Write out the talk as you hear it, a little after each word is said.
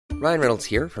Ryan Reynolds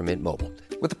here from Mint Mobile.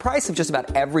 With the price of just about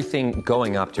everything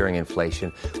going up during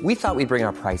inflation, we thought we'd bring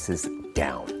our prices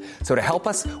down. So to help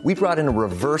us, we brought in a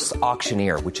reverse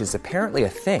auctioneer, which is apparently a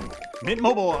thing. Mint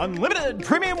Mobile Unlimited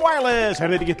Premium Wireless. How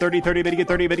to get 30, 30, bit to get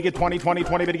 30, bit to get 20, 20,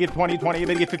 20, bit to get 20, 20,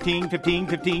 bit to get 15, 15,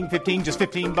 15, 15, just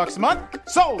 $15 a month?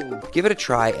 Sold! Give it a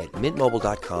try at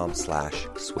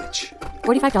mintmobile.com/switch.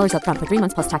 $45 up front for 3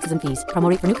 months plus taxes and fees. Promo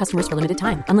rate for new customers for limited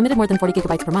time. Unlimited more than 40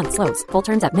 gigabytes per month. Slows full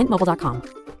terms at mintmobile.com.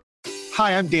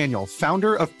 Hi, I'm Daniel,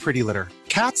 founder of Pretty Litter.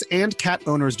 Cats and cat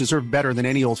owners deserve better than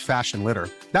any old-fashioned litter.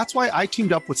 That's why I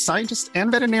teamed up with scientists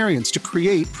and veterinarians to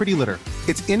create Pretty Litter.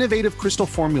 Its innovative crystal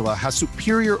formula has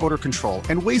superior odor control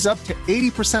and weighs up to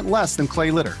 80% less than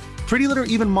clay litter. Pretty Litter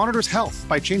even monitors health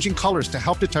by changing colors to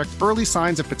help detect early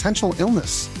signs of potential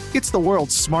illness. It's the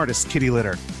world's smartest kitty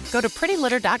litter. Go to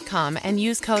prettylitter.com and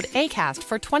use code ACAST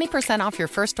for 20% off your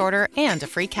first order and a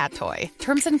free cat toy.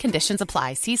 Terms and conditions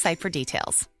apply. See site for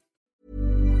details.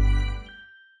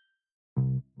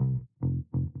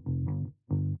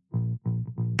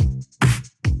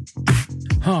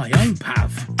 Hi, I'm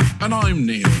Pav. And I'm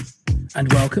Neil.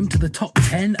 And welcome to the Top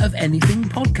 10 of Anything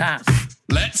podcast.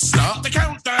 Let's start the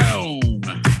countdown.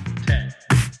 10,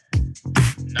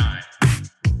 9,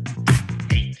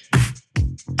 8,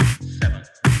 7,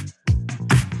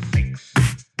 6,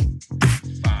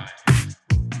 5,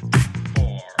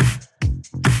 4,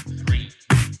 3,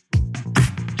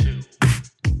 2,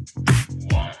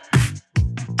 1.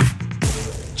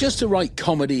 Just to write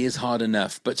comedy is hard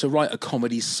enough, but to write a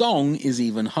comedy song is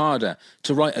even harder.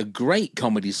 To write a great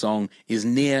comedy song is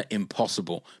near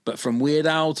impossible. But from Weird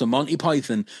Al to Monty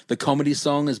Python, the comedy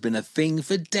song has been a thing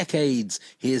for decades.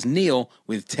 Here's Neil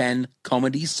with 10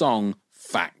 comedy song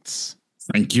facts.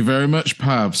 Thank you very much,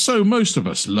 Pav. So most of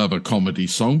us love a comedy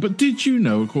song, but did you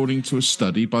know, according to a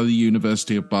study by the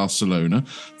University of Barcelona,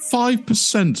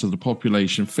 5% of the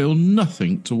population feel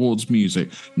nothing towards music?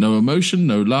 No emotion,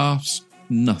 no laughs,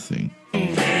 nothing.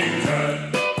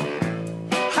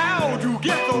 How'd you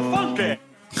get so funky?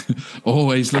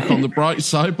 Always Look on the Bright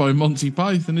Side by Monty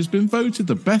Python has been voted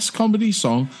the best comedy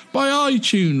song by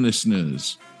iTunes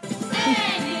listeners.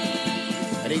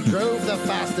 And he drove the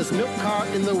fastest milk cart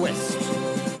in the West.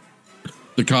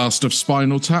 The cast of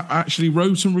Spinal Tap actually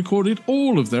wrote and recorded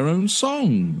all of their own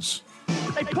songs.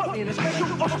 They put me in a special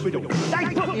hospital. They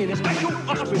put me in a special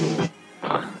hospital.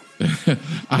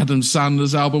 Adam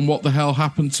Sandler's album What the Hell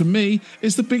Happened to Me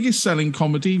is the biggest selling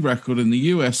comedy record in the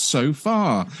US so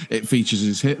far. It features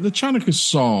his hit The Chanukah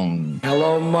Song.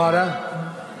 Hello, mother.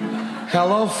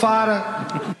 Hello,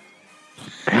 father.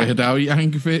 Weird Al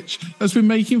Yankovic has been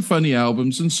making funny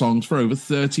albums and songs for over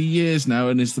 30 years now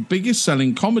and is the biggest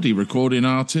selling comedy recording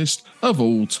artist of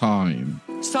all time.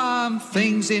 Some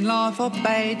things in life are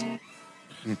bad.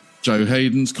 Joe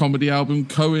Hayden's comedy album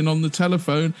Cohen on the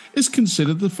Telephone is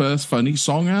considered the first funny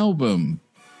song album.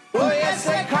 Oh, yes,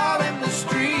 they call him the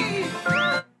street.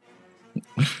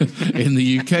 In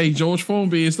the UK, George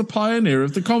Formby is the pioneer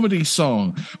of the comedy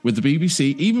song, with the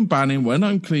BBC even banning When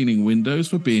I'm Cleaning Windows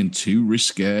for being too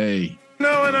risque.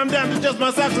 No, and I'm down to just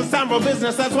myself to sample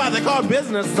business. That's why they call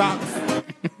business socks.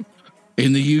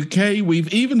 In the UK,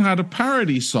 we've even had a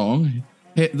parody song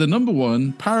hit the number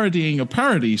one, parodying a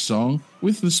parody song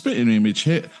with the Spitting Image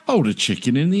hit Hold a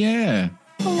Chicken in the Air.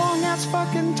 A long ass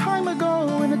fucking time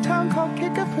ago in a town called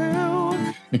Kickapoo.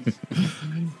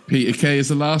 Peter Kay is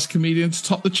the last comedian to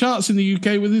top the charts in the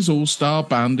UK with his all-star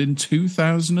band in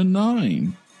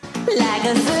 2009. Like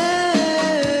a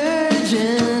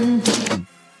virgin.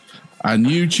 And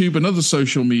YouTube and other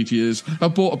social medias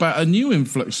have brought about a new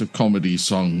influx of comedy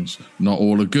songs. Not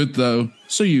all are good, though,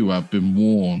 so you have been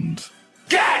warned.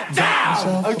 Get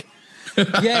down!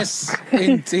 Yes,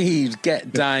 indeed,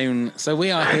 get down. So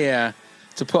we are here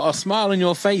to put a smile on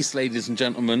your face, ladies and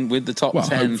gentlemen, with the top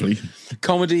 10 hopefully.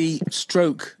 comedy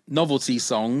stroke novelty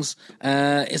songs.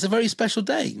 It's a very special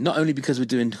day, not only because we're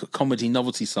doing comedy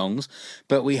novelty songs,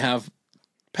 but we have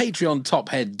Patreon top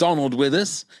head Donald with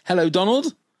us. Hello,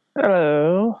 Donald.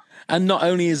 Hello. And not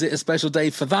only is it a special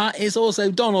day for that, it's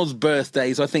also Donald's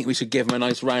birthday, so I think we should give him a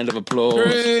nice round of applause.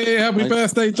 Hooray, happy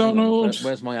birthday, Donald.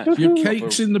 Where's my actual... Your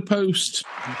cake's in the post.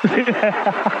 There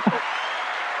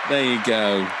you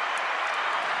go.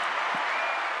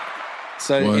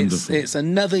 So it's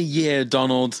another year,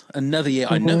 Donald. Another year.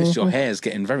 I noticed your hair's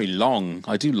getting very long.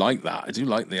 I do like that. I do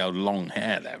like the old long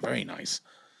hair there. Very nice.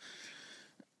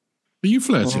 Are you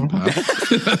flirting, pal?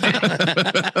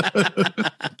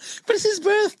 But it's his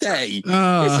birthday.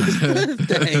 It's his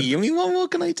birthday. I mean, what more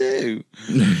can I do?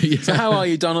 Yeah. So how are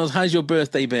you, Donald? How's your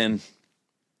birthday been?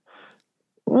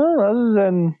 Well, other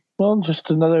than,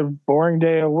 just another boring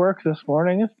day of work this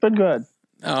morning, it's been good.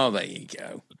 Oh, there you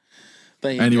go.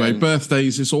 There you Anyway, go.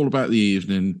 birthdays, it's all about the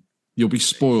evening. You'll be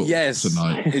spoiled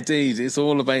tonight. Indeed. It's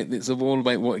all about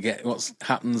what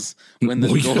happens when the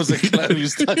What- doors are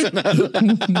closed. I don't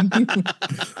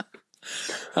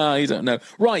know. You don't know.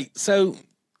 Right. So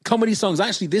comedy songs.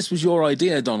 Actually, this was your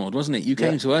idea, Donald, wasn't it? You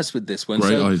came to us with this one.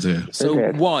 Great idea. So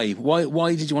I did.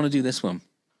 why did you want to do this one?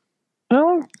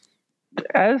 Well,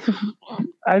 I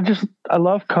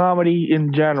love comedy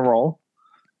in general,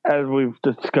 as we've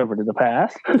discovered in the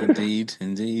past.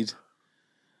 Indeed.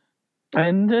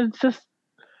 And it's just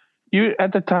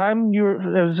at the time it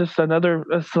was just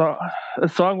a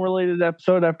song related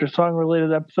episode after song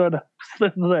related episode.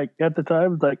 Like at the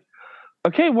time, it's like,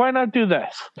 okay, why not do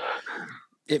this?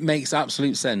 It makes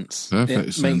absolute sense.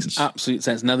 Perfect Makes sense. absolute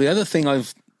sense. Now, the other thing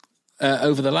I've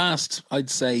over the last, I'd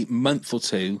say, month or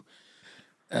two,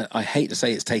 I hate to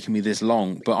say it's taken me this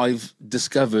long, but I've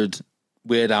discovered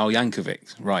Weird Al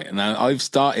Yankovic. Right, and now I've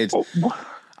started.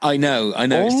 I know.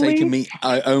 It's taken me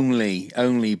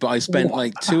only, but I spent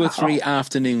like 2 or 3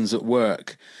 afternoons at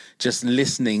work just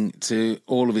listening to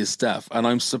all of his stuff, and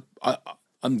I'm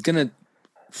gonna,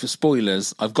 for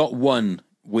spoilers, I've got one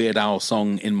Weird Al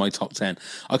song in my top 10.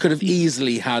 I could have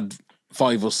easily had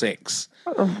 5 or 6.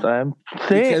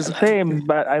 Same,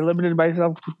 but I limited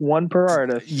myself to one per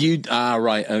artist.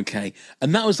 Right, okay.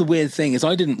 And that was the weird thing, is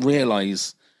I didn't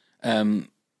realize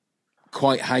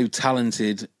quite how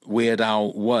talented Weird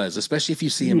Al was, especially if you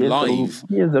see him live.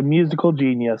 He is a musical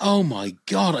genius. Oh my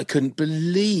God, I couldn't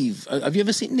believe. Have you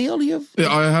ever seen Neil? Yeah,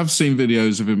 I have seen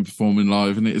videos of him performing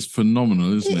live, and it is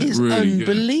phenomenal, isn't it? It is Really good.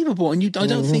 unbelievable. And I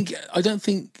don't think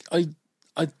I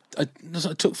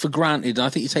took for granted, and I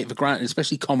think you take for granted,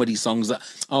 especially comedy songs, that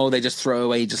they just throw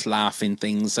away, just laughing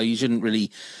things, so you shouldn't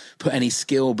really put any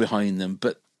skill behind them.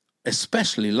 But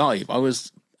especially live, I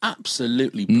was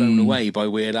absolutely blown away by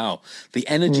Weird Al. The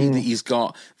energy that he's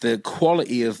got, the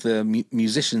quality of the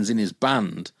musicians in his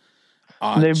band.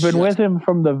 They've been with him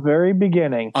from the very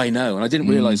beginning. I know, and I didn't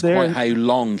realize quite how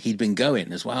long he'd been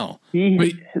going as well.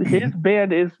 His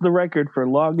band is the record for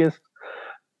longest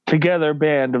together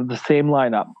band of the same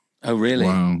lineup. Oh, really?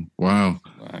 Wow.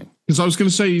 Because I was going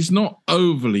to say, he's not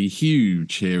overly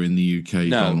huge here in the UK,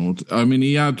 No. Donald. I mean,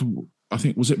 he had, I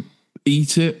think, was it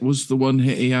Eat It was the one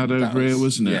hit he had over here,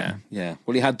 wasn't it? Yeah.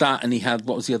 Well, he had that, and he had,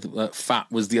 what was the other? Fat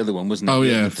was the other one, wasn't it? Oh,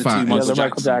 yeah, the Fat. two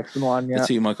Michael Jackson one, yeah. The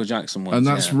 2 Michael Jackson ones. And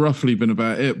that's roughly been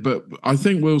about it. But I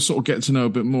think we'll sort of get to know a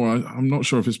bit more. I'm not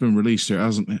sure if it's been released here. It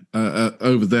hasn't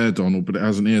over there, Donald, but it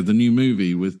hasn't here. The new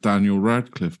movie with Daniel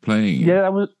Radcliffe playing. Yeah,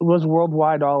 that was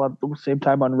worldwide all at the same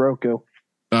time on Roku.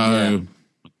 Yeah.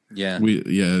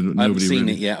 Nobody I haven't seen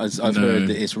really, it yet. I've heard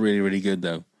that it's really, really good,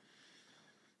 though.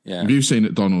 Yeah. Have you seen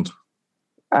it, Donald?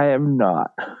 I have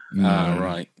not. No.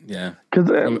 Right. Yeah. Because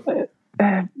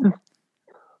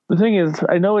the thing is,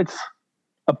 I know it's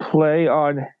a play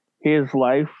on his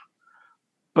life,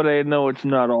 but I know it's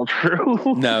not all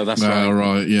true. No, that's right.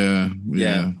 Right.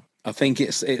 Yeah. I think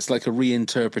it's like a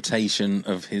reinterpretation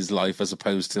of his life as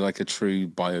opposed to like a true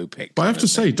biopic. But I have to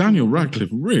say, Daniel Radcliffe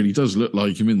really does look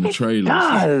like him in the trailer,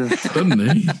 doesn't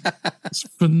he? It's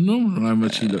phenomenal how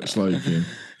much he looks like him.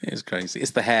 It's crazy.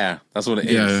 It's the hair. That's what it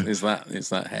is. Yeah. It's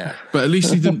that hair. But at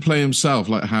least he didn't play himself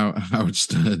like how Howard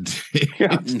Stern did.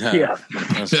 No,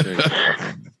 that's true.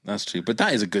 That's true. But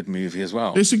that is a good movie as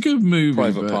well. It's a good movie.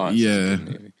 Private but Parts. Yeah.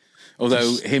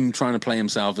 Although him trying to play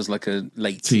himself as like a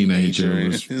late Teenager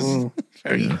is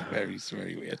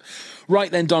very weird. Right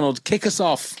then, Donald, kick us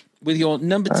off with your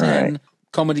number 10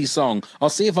 comedy song. I'll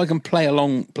see if I can play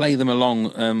them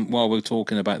along while we're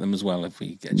talking about them as well, if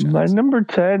we get a chance. My number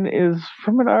 10 is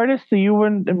from an artist that you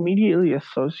wouldn't immediately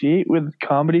associate with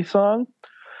comedy song.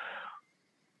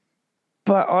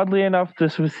 But oddly enough,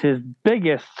 this was his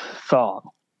biggest song.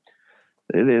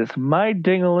 It is My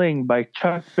Ding-a-Ling by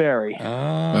Chuck Berry.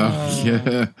 Oh,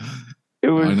 yeah. It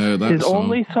was I know that his song.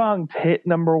 only song to hit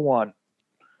number 1.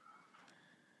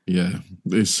 Yeah.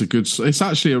 It's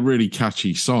actually a really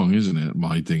catchy song, isn't it?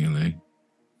 My Ding-a-Ling.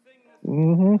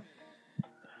 Mm-hmm.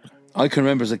 I can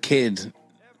remember as a kid,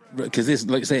 because this,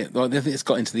 like I say, it's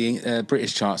got into the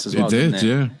British charts as well. It did, didn't it?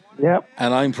 yeah. Yep.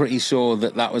 And I'm pretty sure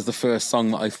that was the first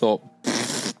song that I thought,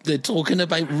 they're talking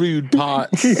about rude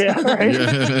parts. Yeah, right.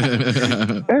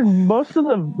 Yeah. And most of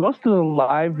the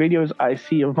live videos I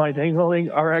see of My Ding-a-Ling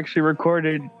are actually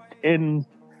recorded in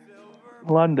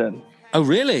London. Oh,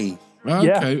 really?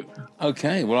 Okay.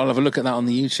 Okay. Well, I'll have a look at that on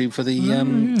the YouTube for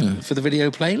the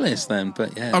video playlist then.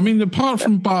 But yeah. I mean, apart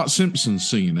from Bart Simpson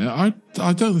singing it,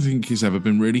 I don't think he's ever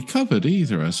been really covered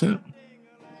either, has it?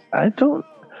 I don't.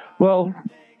 Well,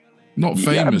 not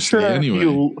famously,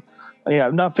 anyway.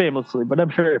 Not famously, but I'm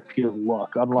sure if you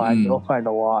look online, you'll find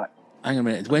a lot. hang on a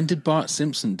minute. When did Bart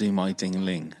Simpson do My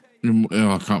Ding-a-Ling?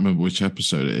 I can't remember which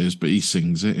episode it is, but he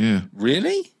sings it, yeah.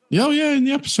 Really? Yeah, in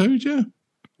the episode, yeah.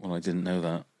 Well, I didn't know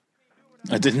that.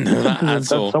 I didn't know that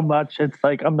at all. So much, it's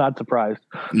like, I'm not surprised.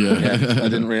 Yeah. I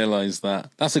didn't realise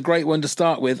that. That's a great one to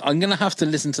start with. I'm going to have to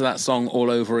listen to that song all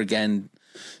over again,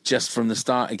 just from the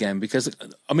start again, because,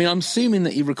 I mean, I'm assuming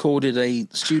that he recorded a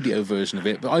studio version of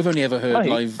it, but I've only ever heard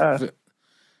live version.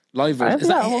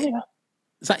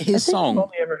 Is that his song? I've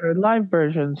only ever heard live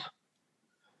versions.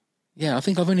 Yeah, I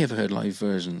think I've only ever heard live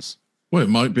versions. Well, it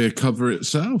might be a cover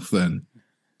itself then.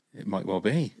 It might well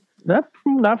be. Not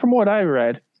from what I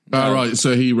read. Oh, right.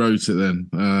 So he wrote it then.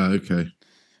 Okay.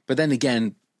 But then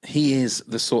again, he is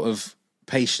the sort of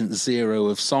patient zero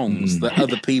of songs that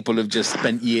other people have just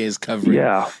spent years covering.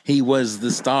 Yeah. He was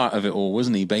the start of it all,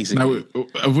 wasn't he, basically? Now,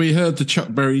 have we heard the Chuck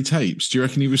Berry tapes? Do you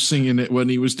reckon he was singing it when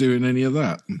he was doing any of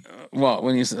that? What,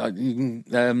 when you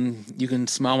can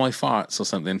smell my farts or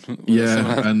something?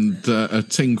 Yeah, and a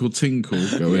tinkle tinkle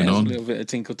going on. A little bit of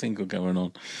tinkle tinkle going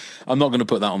on. I'm not going to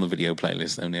put that on the video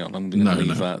playlist, though, Neil. I'm going to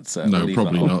leave that. No,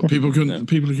 probably not. People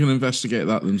can investigate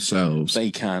that themselves.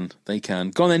 They can.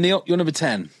 Go on then, Neil. You're number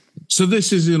 10. So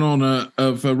this is in honour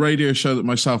of a radio show that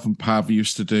myself and Pav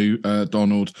used to do,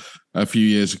 Donald, a few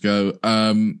years ago.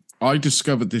 I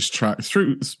discovered this track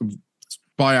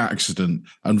by accident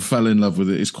and fell in love with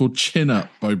it. It's called Chin Up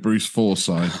by Bruce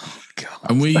Forsyth. Oh,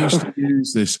 and we used to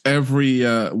use this every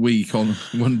week on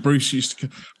when Bruce used to...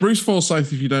 Bruce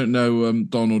Forsyth, if you don't know,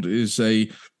 Donald,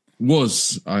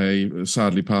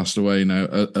 sadly passed away now,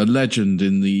 a legend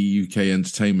in the UK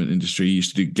entertainment industry. He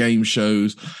used to do game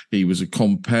shows. He was a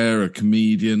compere, a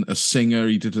comedian, a singer.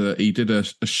 He did a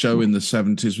show in the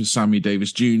 70s with Sammy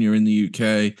Davis Jr. in the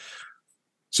UK.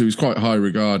 So he was quite high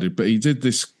regarded, but he did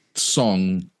this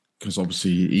song because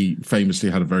obviously he famously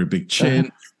had a very big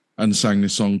chin and sang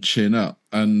this song Chin Up.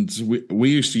 And we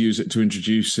used to use it to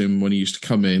introduce him when he used to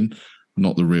come in.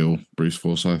 Not the real Bruce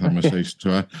Forsyth, I must say to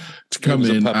her, to come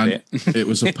in, and it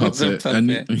was a puppet,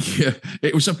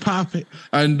 it was a puppet,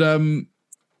 and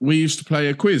we used to play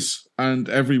a quiz, and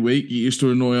every week he used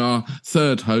to annoy our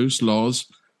third host, Loz,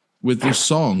 with this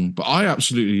song. But I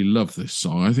absolutely love this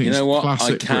song. I think it's a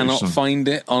classic. I cannot find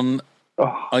it on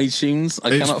iTunes.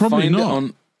 I cannot find it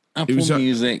on Apple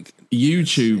Music.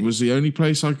 YouTube was the only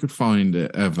place I could find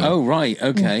it ever. Oh, right.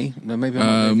 Okay. Well, maybe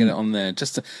I might get it on there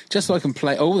just so I can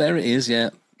play. Oh, there it is.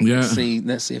 Yeah. Yeah.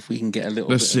 Let's see if we can get a little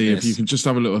Let's see if you can just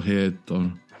have a little here,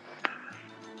 Don.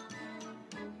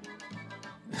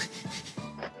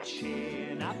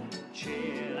 Chin up.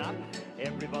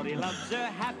 Everybody loves a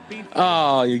happy.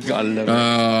 Oh, you gotta love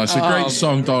it. It's a great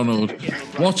song, Donald.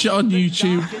 Watch it on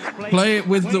YouTube. Play it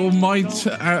with the might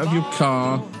out of your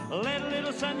car.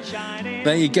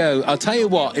 There you go. I'll tell you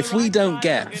what, if we don't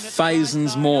get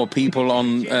thousands more people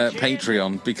on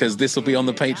Patreon, because this will be on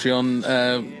the Patreon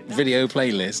video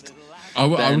playlist. I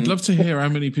would love to hear how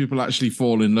many people actually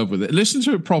fall in love with it. Listen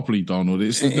to it properly, Donald.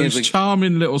 It's the most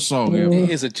charming little song ever.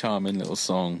 It is a charming little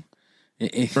song.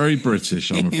 Very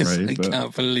British, I'm afraid. I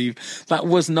can't believe that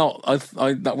was not.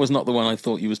 That was not the one I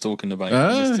thought you was talking about.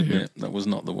 I must admit, that was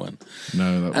not the one.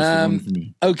 No, that was the one for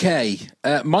me. Okay,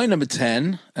 my number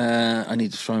 10. I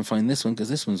need to try and find this one because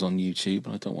this one's on YouTube,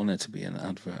 and I don't want it to be an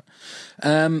advert.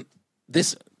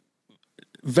 This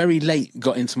very late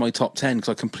got into my top 10 because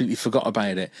I completely forgot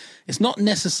about it. It's not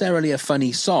necessarily a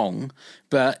funny song,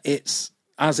 but it's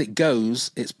as it goes.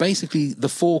 It's basically the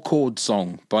 4-chord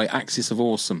song by Axis of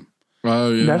Awesome.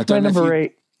 Oh, yeah. That's my number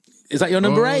 8. Is that your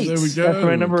number 8? There we go. That's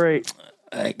my number 8.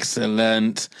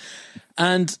 Excellent.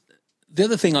 And the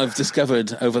other thing I've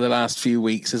discovered over the last few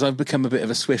weeks is I've become a bit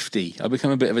of a Swiftie. I've become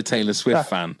a bit of a Taylor Swift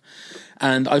fan.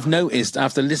 And I've noticed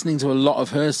after listening to a lot of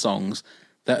her songs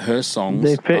that her songs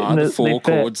are the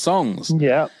 4-chord songs.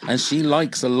 Yeah. And she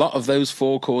likes a lot of those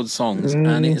 4-chord songs. Mm-hmm.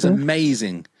 And it is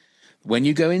amazing when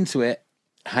you go into it,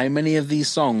 how many of these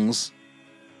songs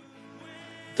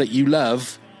that you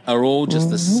love are all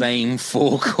just the same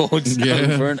 4 chords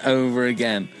over and over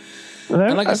again.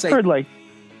 And like I've heard like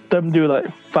them do like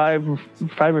five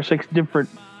or six different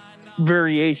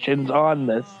variations on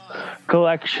this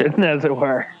collection, as it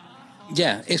were.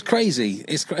 Yeah, it's crazy.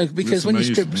 It's because when you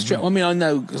strip. I mean, I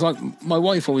know because like my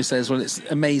wife always says, "Well, it's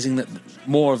amazing that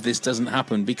more of this doesn't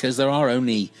happen because there are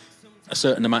only a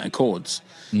certain amount of chords,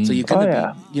 so you're going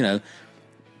to be, you know."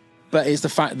 But it's the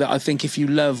fact that I think if you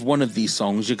love one of these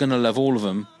songs, you're going to love all of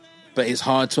them. But it's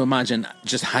hard to imagine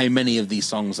just how many of these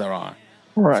songs there are.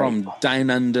 Right. From Down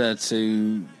Under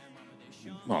to,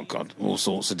 oh God, all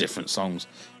sorts of different songs.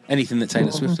 Anything that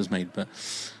Taylor Swift has made. But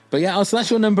yeah, so that's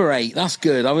your number 8. That's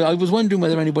good. I was wondering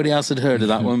whether anybody else had heard of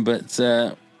that one, but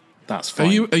That's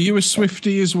fine. Are you a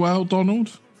Swiftie as well,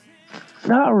 Donald?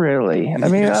 Not really. I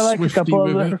mean, I like a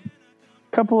Swiftie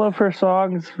couple of her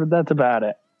songs, but that's about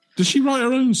it. Does she write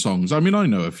her own songs? I mean, I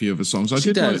know a few of her songs. I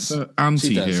She did does. like the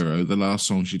Anti-Hero. The last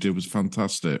song she did was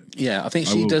fantastic. Yeah, I think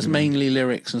she does mainly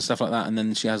lyrics and stuff like that, and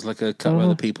then she has like a couple of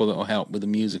other people that will help with the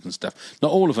music and stuff.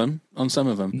 Not all of them, on some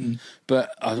of them, but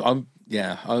I'll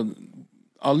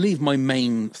leave my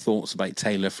main thoughts about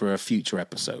Taylor for a future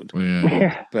episode.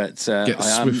 Yeah, but get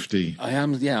Swiftie. I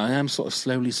am sort of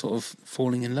slowly sort of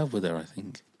falling in love with her, I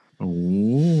think.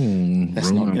 Oh,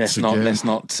 let's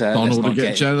not. Donald will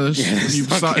get jealous. Yeah,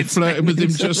 You've started flirting with him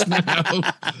just now,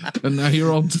 and now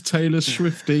you're on to Taylor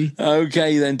Swiftie.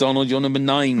 Okay, then, Donald, you're number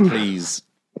 9, please.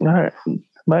 All right,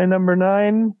 my number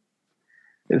 9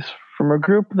 is from a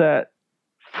group that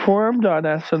formed on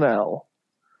SNL,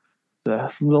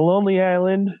 the Lonely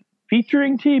Island,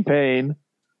 featuring T-Pain.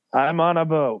 I'm on a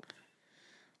boat.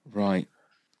 Right.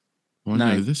 I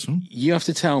know this one. You have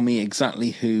to tell me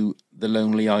exactly who the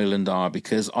Lonely Island are,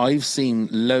 because I've seen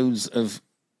loads of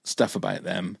stuff about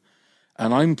them,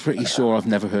 and I'm pretty sure I've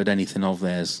never heard anything of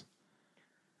theirs.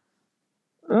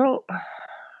 Well,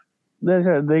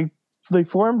 they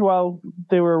formed while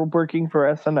they were working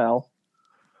for SNL.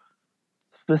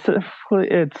 Specifically,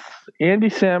 it's Andy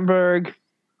Samberg.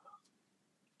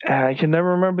 I can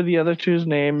never remember the other two's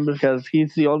name because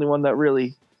he's the only one that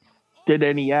really did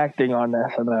any acting on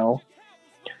SNL.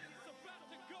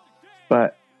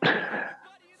 But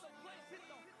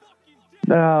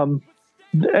I'm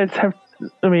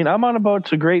on a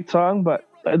Boat's a great song, but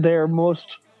their most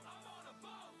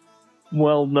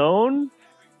well known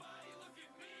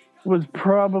was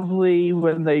probably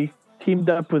when they teamed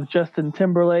up with Justin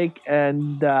Timberlake,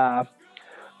 and the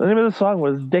name of the song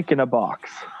was "Dick in a Box."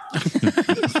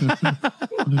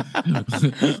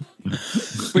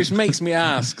 Which makes me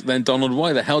ask, then, Donald,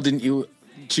 why the hell didn't you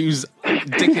choose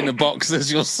 "Dick in a Box"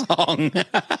 as your song?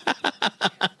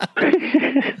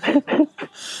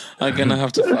 I'm gonna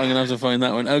have to find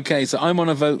that one. Okay, so I'm on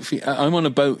a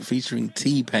boat featuring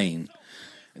T-Pain.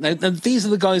 Now, these are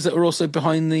the guys that were also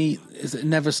behind is it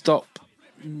Never Stopping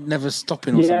or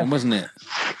something, wasn't it?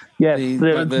 Yes,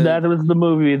 that was the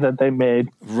movie that they made.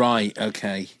 Right.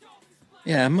 Okay.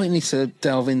 Yeah, I might need to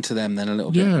delve into them then a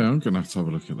little bit. Yeah, I'm going to have to have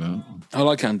a look at that. I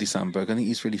like Andy Samberg. I think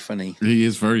he's really funny. He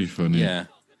is very funny. Yeah.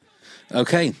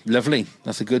 Okay, lovely.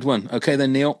 That's a good one. Okay,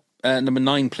 then, Neil, number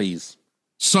 9, please.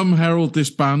 Some herald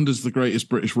this band as the greatest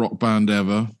British rock band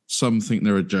ever. Some think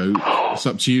they're a joke. It's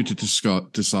up to you to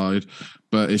decide.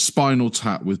 But it's Spinal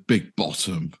Tap with Big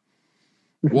Bottom.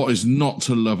 What is not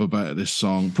to love about this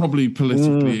song? Probably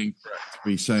politically incorrect to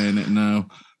be saying it now,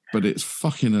 but it's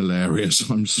fucking hilarious.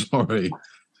 I'm sorry.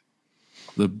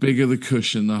 The bigger the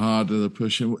cushion, the harder the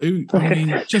pushing. I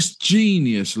mean, just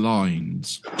genius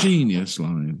lines. Genius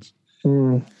lines.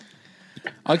 I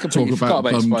completely forgot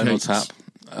about Spinal Tap.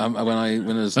 When I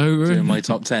was doing my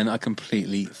top 10, I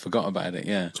completely forgot about it.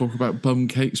 Yeah. Talk about bum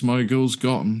cakes, my girl's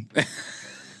got 'em.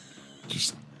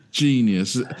 Just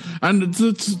genius. And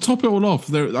to top it all off,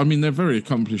 they're very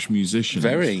accomplished musicians.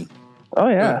 Very. Oh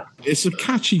yeah. But it's a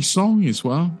catchy song as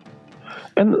well.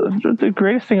 And the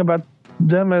greatest thing about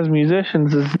them as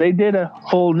musicians is they did a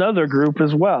whole nother group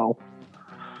as well.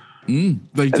 They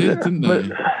did, didn't they?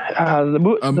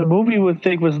 The movie would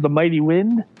think was The Mighty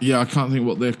Wind. Yeah, I can't think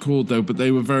what they're called though, but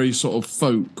they were very sort of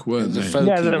folk, weren't they?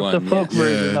 The folk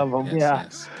version of them.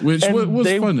 Yes. Which was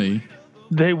funny.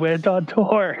 They went on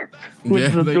tour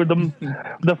with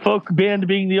the folk band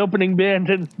being the opening band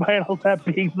and Spinal Tap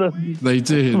being the. They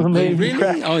did. Really?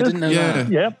 Oh, I didn't know that.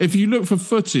 Yep. If you look for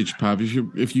footage, Pav,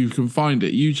 if you can find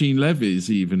it, Eugene Levy is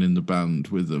even in the band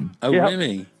with them. Oh,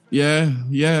 really?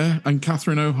 Yeah, and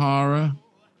Catherine O'Hara.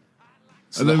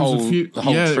 So and there was a few.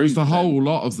 It was the whole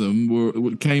lot of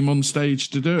them came on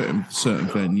stage to do it in certain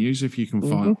venues. If you can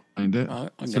find it,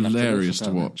 it's hilarious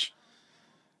to watch.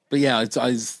 But yeah,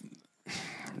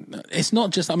 it's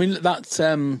not just. I mean,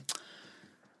 that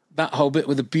whole bit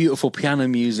with the beautiful piano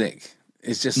music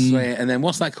is just. And then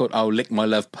what's that called? Oh, Lick My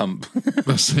Love Pump.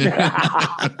 That's it. Yeah.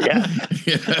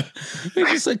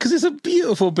 Because it's a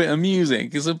beautiful bit of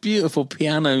music. It's a beautiful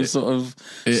piano sort of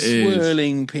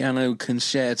swirling piano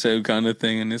concerto kind of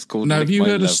thing, and it's called. Now, Lick have you My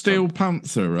heard of Love Steel Pump.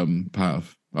 Panther,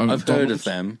 Pav? I've heard of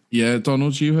them. Yeah,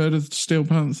 Donald, you heard of Steel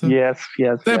Panther? Yes.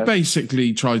 They're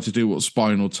basically trying to do what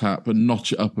Spinal Tap and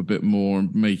notch it up a bit more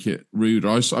and make it ruder.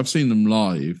 I've seen them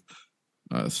live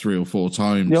 3 or 4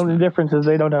 times. The only difference is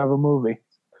they don't have a movie.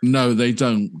 No, they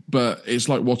don't. But it's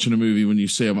like watching a movie when you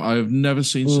see them. I have never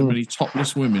seen so many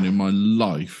topless women in my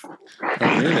life.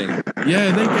 Oh, really?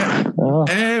 Yeah, they get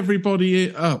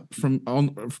everybody up from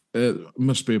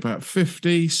must be about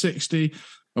 50, 60.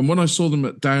 And when I saw them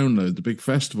at Download, the big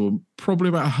festival, probably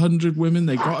about 100 women,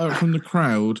 they got out from the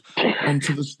crowd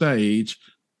onto the stage,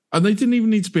 and they didn't even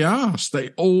need to be asked. They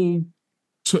all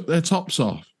took their tops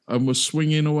off and were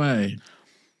swinging away.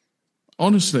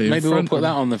 Honestly. Maybe we'll put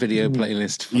that on the video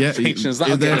playlist for features.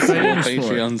 That'll get us more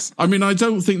Patreons. I mean, I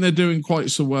don't think they're doing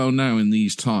quite so well now in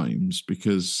these times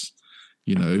because,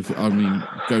 you know,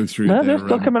 go through No, they're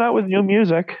still coming out with new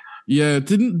music. Yeah,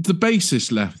 didn't the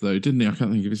bassist left though? Didn't he? I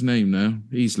can't think of his name now.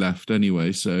 He's left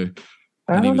anyway. So,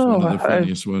 and he was one of the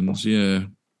funniest ones. Yeah,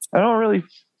 I don't really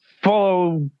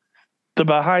follow the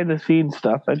behind the scenes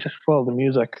stuff. I just follow the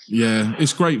music. Yeah,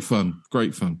 it's great fun.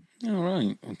 Great fun. All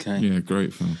right. Okay. Yeah,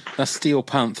 great fun. That's Steel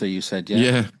Panther. You said,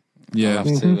 yeah. Yeah.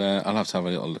 I'll have to have a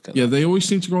little look at that. Yeah, they always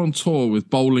seem to go on tour with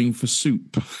Bowling for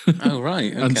Soup. Oh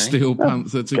right. Okay. And Steel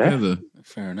Panther together.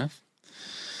 Fair enough.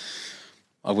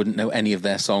 I wouldn't know any of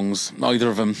their songs, either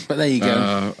of them. But there you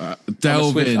go. I'm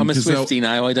a Swiftie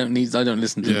now. I don't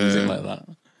listen to music like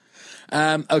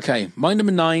that. Okay, my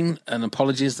number 9. And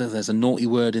apologies, there's a naughty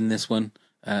word in this one.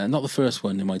 Not the first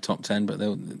one in my top 10, but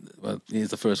here's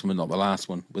the first one, but not the last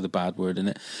one with a bad word in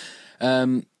it.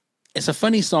 It's a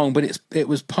funny song, but it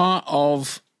was part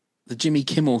of the Jimmy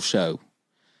Kimmel show.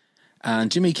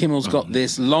 And Jimmy Kimmel's got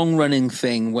this long-running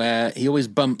thing where he always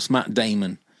bumps Matt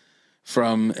Damon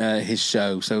from his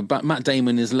show. So Matt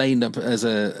Damon is laid up as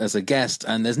a guest,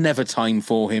 and there's never time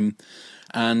for him.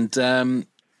 And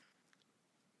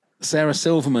Sarah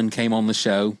Silverman came on the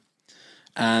show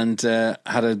and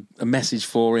had a message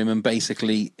for him, and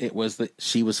basically it was that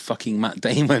she was fucking Matt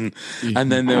Damon.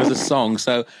 And then there was a song.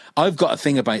 So I've got a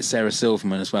thing about Sarah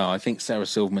Silverman as well. I think Sarah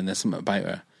Silverman, there's something about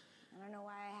her. I don't know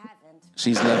why I haven't.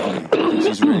 She's lovely. I think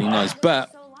she's really nice.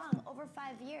 But over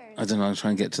 5 years. I don't know, I'll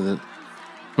try and get to the...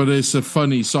 But it's a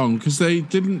funny song because they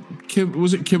didn't.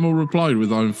 Was it Kimmel replied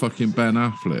with "I'm fucking Ben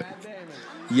Affleck"?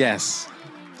 Yes,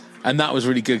 and that was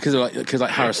really good because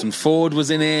like Harrison Ford was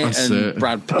in it. That's and it.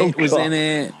 Brad Pitt was in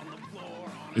it.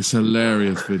 It's a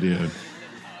hilarious video,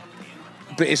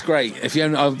 but it's great. If you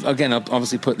I'll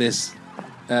obviously put this.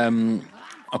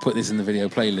 I'll put this in the video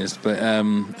playlist.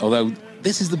 But although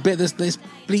this is the bit that's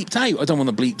bleeped out, I don't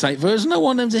want the bleeped out version. I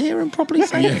want them to hear him properly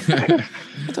say it.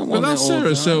 I don't want. But that's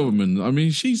Sarah Silverman. I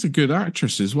mean, she's a good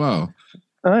actress as well.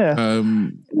 Oh yeah.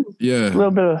 Yeah. A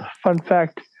little bit of fun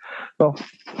fact. Well,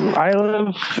 I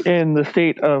live in the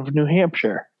state of New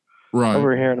Hampshire, right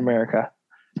over here in America,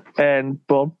 and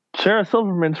Sarah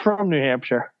Silverman's from New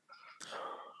Hampshire.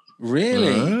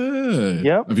 Really?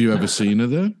 Yep. Have you ever seen her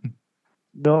there?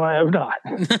 No, I have not.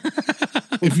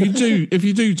 If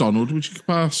you do, Donald, would you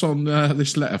pass on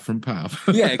this letter from Pav?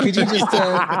 Yeah, could you just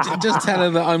tell her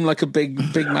that I'm like a big,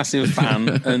 massive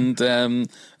fan, and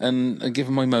give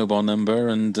her my mobile number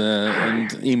and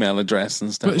email address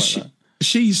and stuff that.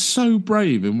 She's so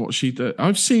brave in what she does.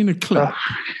 I've seen a clip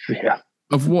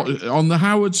of what on the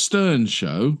Howard Stern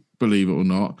show, believe it or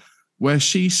not, where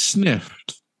she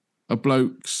sniffed a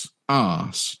bloke's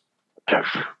arse.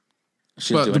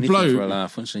 She'll do anything for a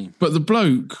laugh, wouldn't she? But the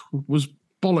bloke was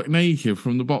bollock naked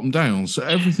from the bottom down, so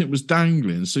everything was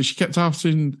dangling. So she kept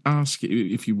asking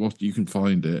if you can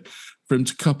find it, for him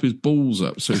to cup his balls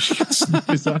up so she could sniff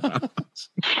his ass.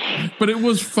 But it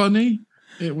was funny.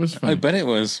 It was funny. I bet it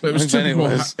was. It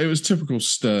was typical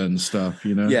Stern stuff,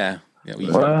 you know. Yeah.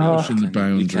 Pushing the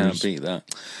boundaries. You can't beat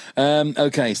that.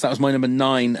 Okay, so that was my number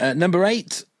 9. Number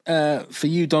 8. For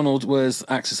you, Donald, was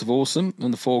Axis of Awesome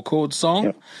and the 4-chord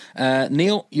song. Yep.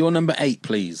 Neil, your number 8,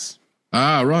 please.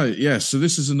 Ah, right, yes. So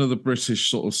this is another British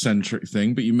sort of centric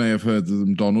thing, but you may have heard of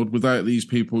them, Donald. Without these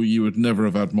people, you would never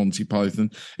have had Monty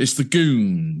Python. It's the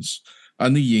Goons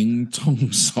and the Ying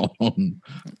Tong song,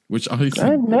 which I think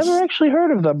I've never actually heard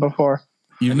of them before.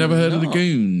 You've never heard of the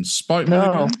Goons? Spike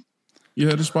Milligan? You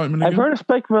heard of Spike Milligan? I've heard of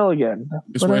Spike Milligan.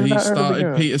 It's where he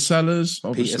started. Peter Sellers,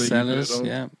 obviously. Peter Sellers,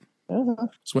 yeah.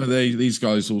 It's where these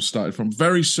guys all started from.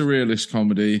 Very surrealist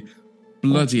comedy,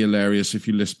 bloody hilarious if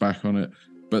you list back on it.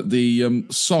 But the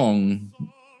song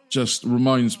just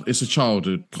reminds. It's a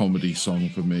childhood comedy song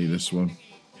for me. This one.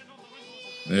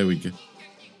 There we go.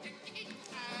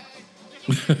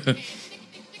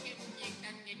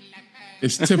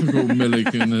 It's typical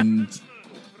Milligan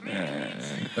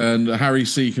and Harry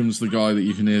Seacombe's the guy that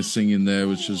you can hear singing there,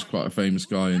 which is quite a famous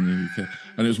guy in the UK.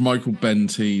 And it was Michael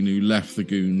Bentine who left the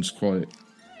Goons quite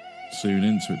soon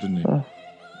into it, didn't he?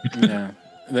 Yeah,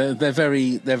 they're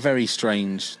very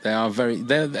strange. They're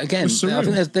again. I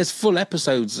think there's full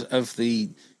episodes of the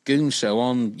Goon Show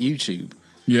on YouTube.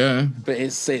 Yeah, but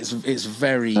it's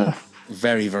very.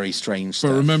 Very, very strange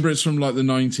stuff. But remember, it's from like the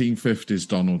 1950s,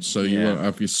 Donald, so you won't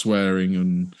have your swearing.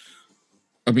 And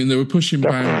I mean, they were pushing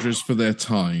boundaries for their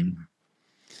time.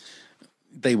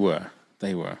 They were.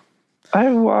 I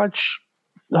watch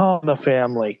All in the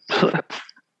Family.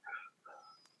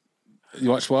 You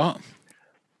watch what?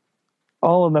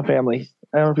 All in the Family.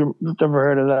 I don't know if you've ever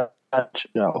heard of that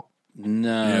show.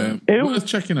 No. Yeah. Worth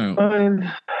checking out.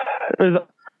 You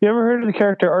ever heard of the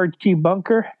character Archie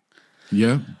Bunker?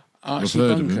 Yeah. Archie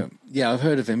Bunker. Yeah, I've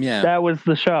heard of him, yeah. That was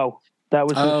the show. That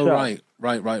was the show.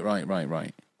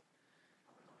 Right.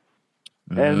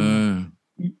 And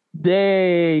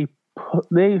they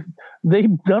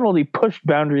not only pushed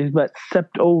boundaries, but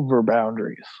stepped over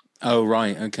boundaries. Oh,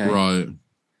 right, okay. Right.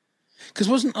 Because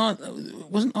wasn't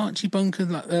Archie Bunker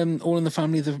All in the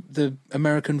Family the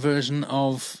American version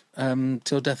of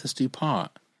Till Death Us Do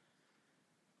Part?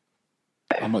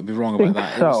 I might be wrong about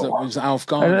that. So. It was Alf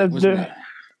Garnett, wasn't it?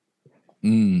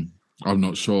 I'm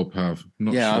not sure, Pav.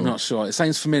 I'm not sure. It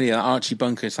sounds familiar. Archie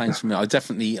Bunker sounds familiar. I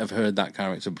definitely have heard that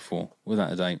character before,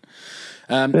 without a doubt.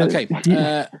 Okay,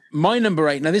 my number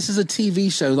 8. Now, this is a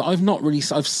TV show that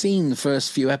I've seen the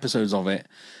first few episodes of it.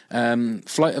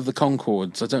 Flight of the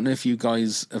Conchords. I don't know if you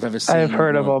guys have ever seen it. I've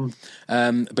heard of them.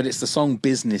 But it's the song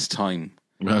Business Time.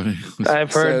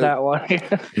 I've heard that one.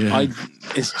 Yeah.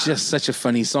 It's just such a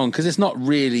funny song because it's not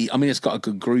really. I mean, it's got a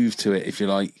good groove to it, if you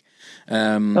like.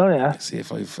 Let's see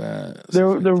if I've. There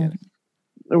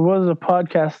was a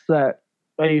podcast that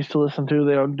I used to listen to.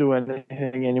 They don't do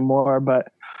anything anymore,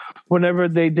 but whenever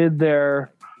they did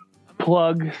their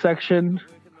plug section,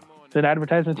 an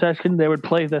advertisement section, they would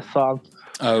play this song.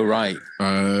 Oh, right.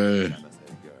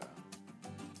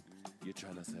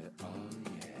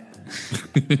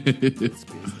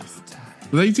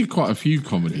 They did quite a few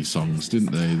comedy songs,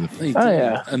 didn't they?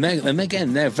 Yeah. And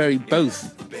again, they're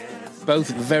both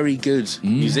very good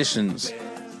musicians.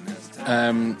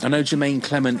 I know Jermaine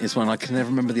Clement is one. I can never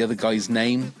remember the other guy's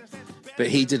name, but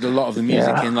he did a lot of the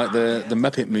music in like the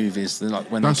Muppet movies,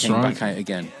 like when they came back out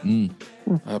again.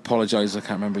 I apologise, I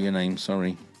can't remember your name.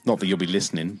 Sorry. Not that you'll be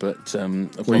listening, but well,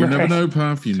 you never know,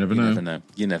 Pav. You never know.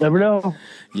 You never know.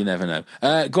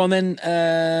 Go on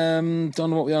then,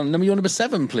 Don. What we on? Number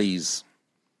 7, please.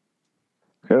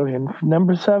 Okay,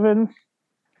 number 7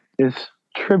 is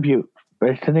Tribute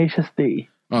by Tenacious D.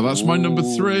 Oh, that's my number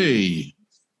 3.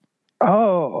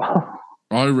 Oh,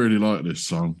 I really like this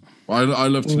song. I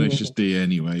love Tenacious D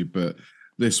anyway, but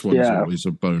this one's always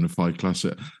a bona fide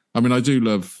classic. I mean, I do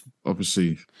love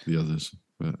obviously the others,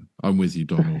 but I'm with you,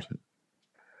 Donald.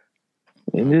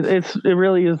 It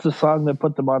really is the song that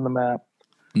put them on the map.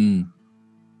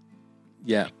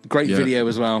 Yeah, great video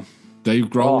as well. Dave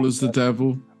Grohl as the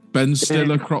devil. Ben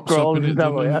Stiller crops up in it.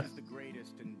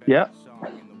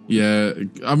 Yeah,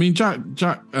 I mean Jack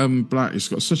Black has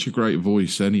got such a great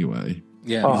voice anyway.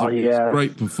 Yeah, he's a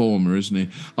great performer, isn't he?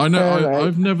 I know.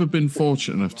 I've never been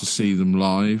fortunate enough to see them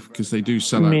live because they do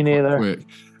sell out quite quick.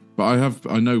 But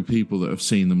I know people that have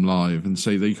seen them live and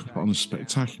say they put on a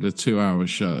spectacular 2-hour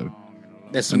show.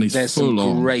 There's some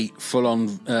great full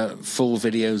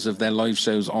videos of their live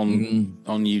shows on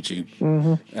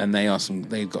YouTube, and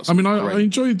they've got. I mean, I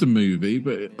enjoyed the movie,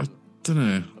 but I don't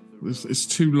know. It's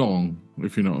too long,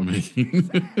 if you know what I mean.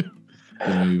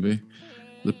 The movie,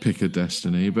 The Pick of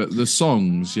Destiny, but the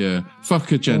songs, Fuck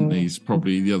Her Gently is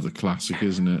probably the other classic,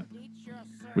 isn't it?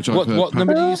 Which what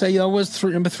number did you say that was?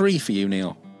 Number 3 for you,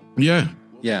 Neil? Yeah,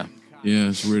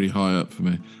 it's really high up for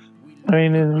me. I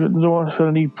mean, the one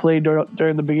that he played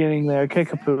during the beginning there,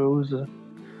 Kickapoo, was the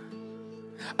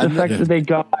fact that they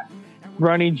got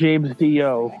Ronnie James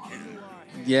Dio.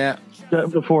 Yeah.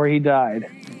 Before he died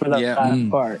for that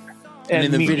last part. And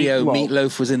in the video,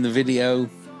 Meatloaf was in the video.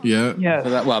 Yeah. Yeah.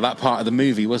 That part of the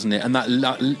movie, wasn't it? And that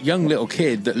young little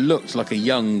kid that looked like a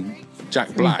young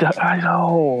Jack Black. I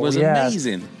know. Was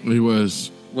amazing. He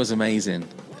was amazing.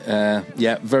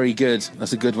 Very good.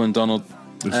 That's a good one, Donald.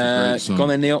 Go on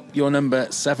then, Neil. Your number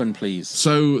 7, please.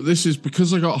 So this is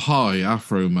Because I Got High,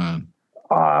 Afro Man.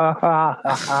 Well,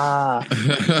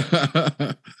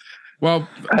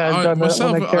 I've done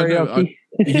myself, that on karaoke.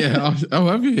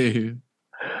 Have you?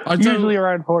 Usually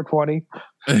around 4:20.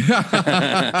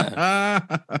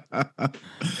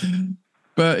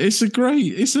 But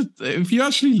if you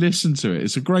actually listen to it,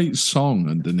 it's a great song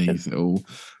underneath it all.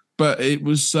 But it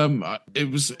was a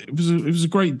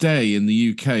great day in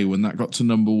the UK when that got to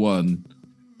number 1,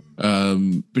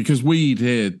 because weed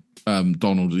here,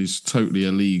 Donald, is totally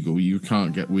illegal. You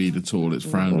can't get weed at all. It's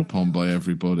frowned upon by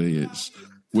everybody.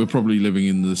 We're probably living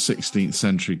in the 16th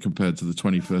century compared to the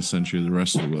 21st century of the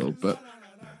rest of the world. But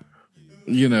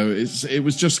you know, it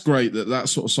was just great that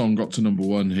sort of song got to number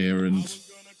 1 here, and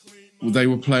they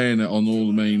were playing it on all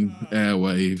the main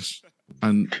airwaves.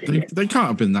 And they can't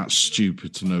have been that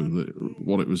stupid to know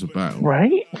what it was about.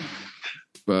 Right?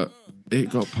 But it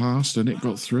got passed and it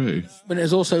got through. But it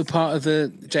was also part of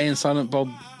the Jay and Silent Bob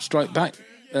Strike Back.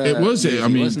 It was it. I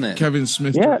mean, wasn't it? Kevin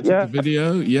Smith directed the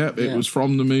video. Yeah, it was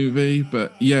from the movie.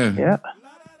 But yeah. Yeah.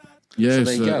 Yeah, so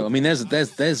there you go. I mean,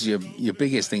 there's your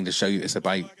biggest thing to show you it's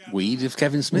about weed if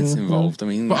Kevin Smith's involved. I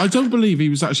mean, but I don't believe he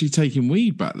was actually taking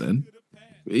weed back then.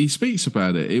 He speaks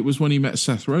about it. It was when he met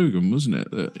Seth Rogen, wasn't it,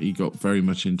 that he got very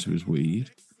much into his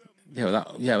weed. Yeah,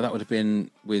 that would have been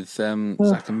with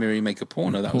Zack and Miri Make a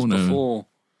Porno. That was before.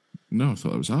 No, I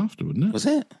thought that was after, wasn't it? Was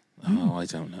it? Oh, I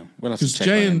don't know. We'll have to check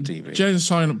Jay IMDb. Jay and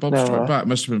Silent Bob Strike Back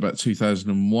must have been about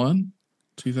 2001,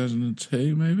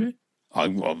 2002, maybe.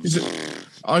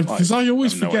 Because I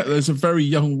always forget there's a very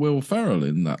young Will Ferrell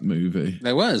in that movie.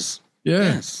 There was. Yeah.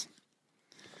 Yes.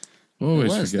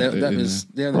 Always forget that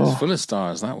was full of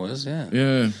stars. That was, yeah.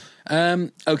 Yeah.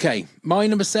 Okay, my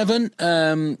number 7.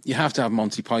 You have to have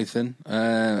Monty Python.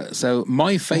 So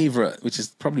my favourite, which is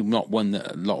probably not one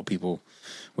that a lot of people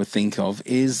would think of,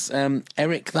 is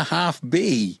Eric the Half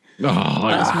Bee.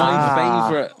 That's my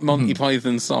favourite Monty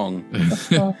Python song.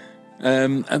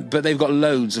 But they've got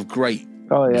loads of great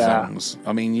songs.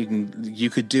 I mean,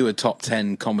 you could do a top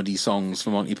 10 comedy songs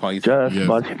for Monty Python. Just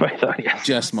Monty Python, yes.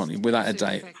 Just Monty, without a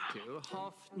doubt.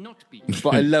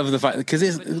 But I love the fact because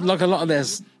it's like a lot of their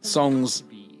songs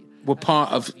were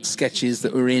part of sketches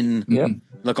that were in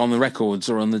like on the records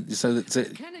or on the this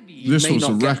was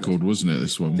a record, wasn't it?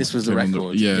 This one. This was the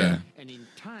record.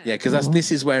 Yeah, because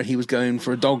this is where he was going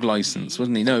for a dog license,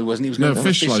 wasn't he? No, he wasn't. He was going for a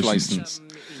fish license.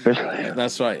 Yeah,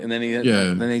 that's right. And then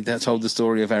he told the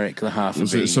story of Eric the Half.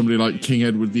 Was it somebody like King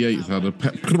Edward VIII had a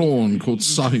pet prawn called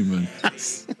Simon?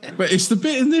 But it's the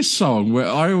bit in this song where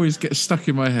I always get stuck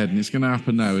in my head, and it's going to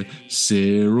happen now.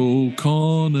 Cyril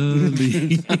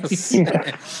Connolly.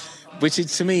 Which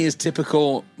to me is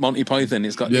typical Monty Python.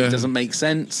 It doesn't make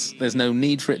sense. There's no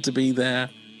need for it to be there.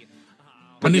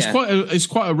 But and it's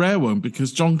quite a rare one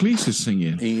because John Cleese is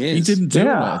singing. He is. He didn't do a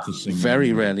lot of the singing.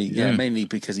 Very rarely, mainly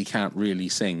because he can't really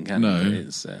sing. But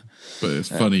it's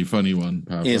funny one.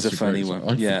 Pal. It is a funny one.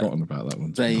 I've forgotten about that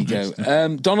one. There you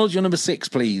go. Donald, your number 6,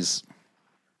 please.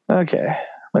 Okay,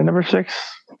 my number 6,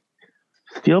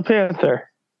 Steel Panther,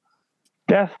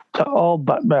 Death to All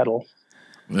But Metal.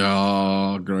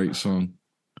 Oh, great song.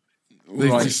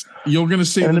 Right. You're going to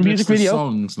see the music video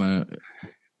songs now.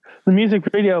 The music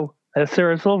video has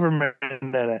Sarah Silverman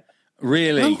in it.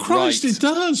 Really? Oh, Christ, it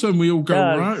does when we all go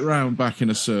right round back in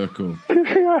a circle.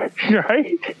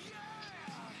 Right?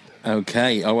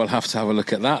 Okay, I will have to have a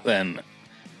look at that then.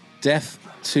 Death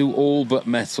to All But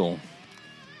Metal.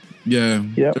 Yeah.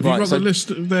 Yep. Have you got the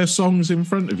list of their songs in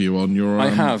front of you on your... I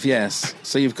have, yes.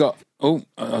 So you've got... Oh,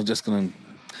 I'm just going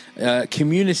to...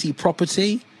 Community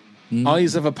Property,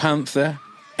 Eyes of a Panther,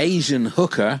 Asian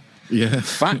Hooker,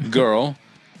 Fat Girl,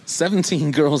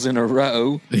 17 Girls in a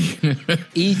Row,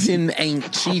 Eating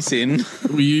Ain't Cheating.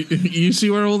 You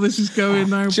see where all this is going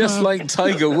now, Just pal? like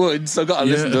Tiger Woods. I've got to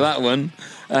listen to that one.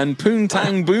 And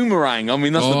Poontang Boomerang. I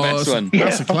mean, that's the best one.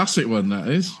 That's a classic one, that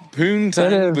is.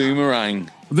 Poontang Boomerang.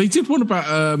 They did one about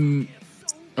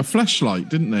a fleshlight,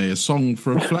 didn't they? A song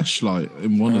for a fleshlight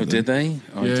in one of them. Did they?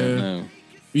 I don't know.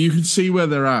 You can see where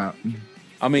they're at.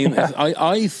 I mean,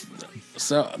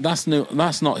 so that's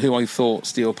not who I thought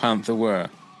Steel Panther were.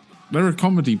 They're a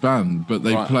comedy band, but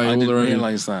they play all their own. I didn't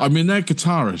realise that. I mean, their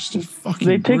guitarists are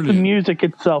fucking brilliant. They take the music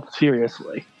itself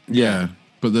seriously. Yeah,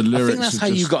 but the lyrics. I think that's how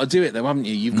you've got to do it, though, haven't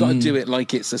you? You've got to do it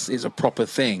like it's a proper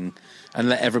thing, and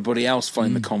let everybody else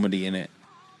find the comedy in it.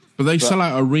 But they sell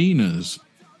out arenas.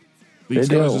 These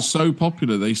guys are so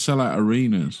popular; they sell out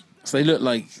arenas. So they look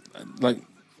like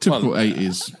typical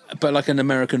 80s, but like an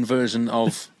American version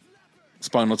of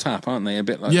Spinal Tap, aren't they? A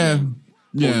bit like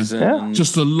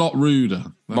just a lot ruder.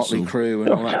 Motley Crue and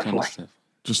all that kind of stuff.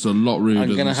 Just a lot ruder.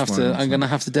 I'm gonna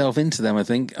have to delve into them. I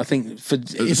think for a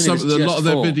lot of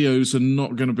their videos are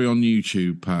not going to be on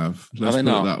YouTube, Pav. Let's are they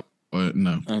not?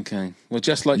 No. Okay. Well,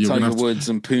 just like Tiger Woods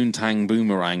and Poontang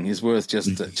Boomerang is worth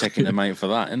just checking them out for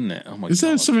that, isn't it? Oh my God. Is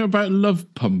there something about Love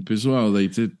Pump as well? They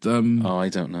did. I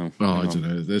don't know. I don't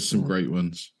know. There's some great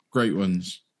ones. Great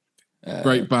ones.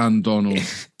 Great band, Donald.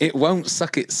 It Won't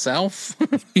Suck Itself.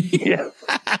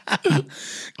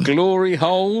 Glory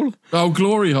Hole. Oh,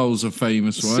 Glory Hole's a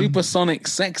famous one. Supersonic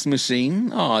Sex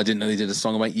Machine. Oh, I didn't know they did a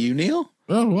song about you, Neil.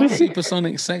 Oh, what?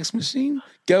 Supersonic Sex Machine.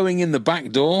 Going in the Back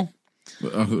Door.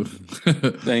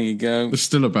 There you go. It's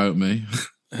still about me.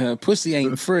 Pussy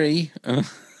Ain't Free.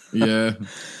 Yeah.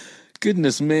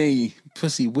 Goodness me.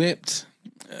 Pussy Whipped.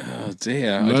 Oh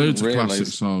dear. Loads of classic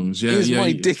songs. Yeah. Is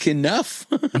my dick enough?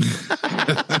 But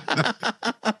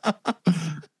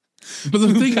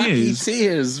the thing is,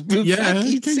 Tears.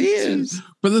 Tears.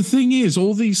 But the thing is,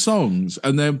 all these songs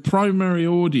and their primary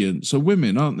audience are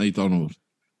women, aren't they, Donald?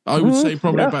 I would say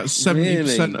probably about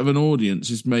 70% of an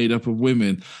audience is made up of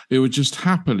women who would just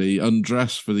happily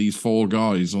undress for these four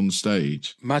guys on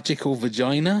stage. Magical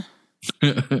Vagina?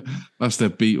 That's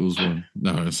their Beatles one.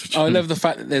 No, it's I love the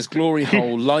fact that there's Glory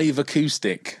Hole live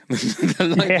acoustic.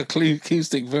 The live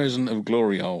acoustic version of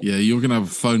Glory Hole. Yeah, you're going to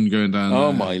have fun going down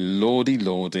there. My lordy.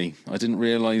 I didn't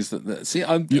realise that. See,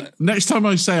 next time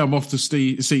I say I'm off to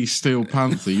see Steel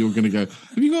Panther, you're going to go,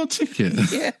 have you got a ticket?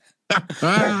 Yeah.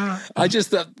 I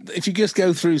just if you just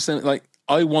go through something like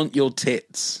 "I Want Your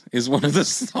Tits" is one of the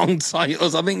song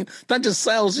titles. I think that just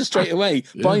sells you straight away.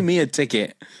 Yeah. Buy me a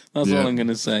ticket. That's all I'm going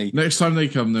to say. Next time they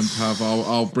come, then Pav,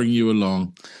 I'll bring you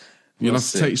along. You'll have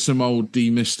to take some old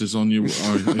demisters on your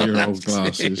old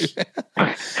glasses.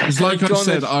 It's like I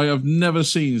said, I have never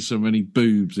seen so many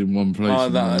boobs in one place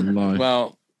in my life.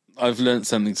 Well, I've learnt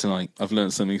something tonight.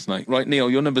 Right, Neil,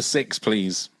 you're number 6,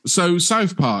 please. So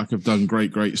South Park have done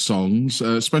great songs,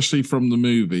 especially from the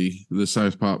movie, the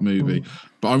South Park movie.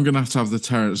 But I'm going to have the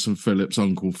Terrence and Phillips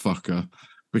Uncle Fucker,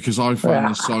 because I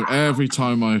find this song, every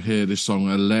time I hear this song,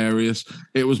 hilarious.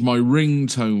 It was my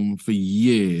ringtone for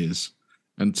years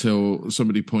until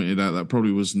somebody pointed out that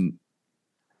probably wasn't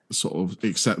sort of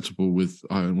acceptable with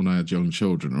when I had young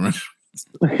children around.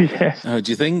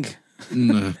 Do you think?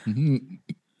 No.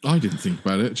 I didn't think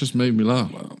about it. It just made me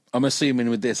laugh. Well, I'm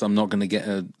assuming with this, I'm not going to get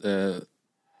a.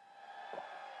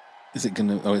 Is it going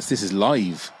to? Oh, this is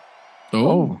live.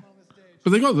 Oh, but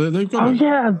they've got. Oh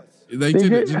yeah, they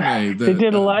did it, didn't they? They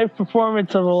did a live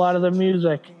performance of a lot of the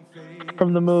music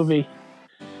from the movie.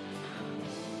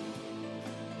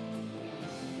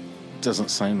 Doesn't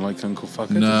sound like Uncle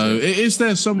Fucker. No, it is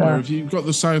there somewhere. If you've got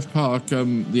the South Park,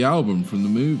 the album from the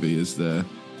movie is there,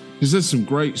 because there's some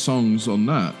great songs on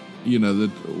that. You know,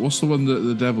 what's the one that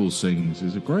the devil sings?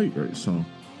 Is a great song.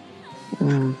 I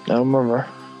don't remember.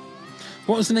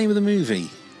 What was the name of the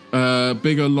movie?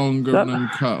 Bigger, Longer, and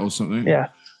Uncut, or something. Yeah.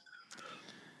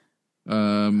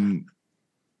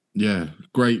 Yeah,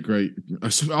 great. I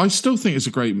still think it's a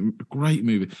great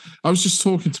movie. I was just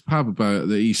talking to Pab about it,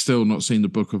 that he's still not seen the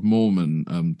Book of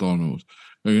Mormon, Donald.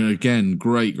 Again,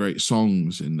 great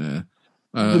songs in there.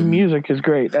 The music is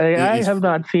great. I have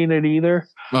not seen it either.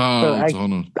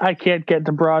 Donald. I can't get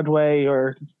to Broadway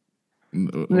or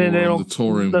the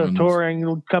touring. The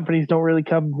touring companies don't really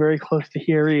come very close to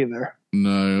here either.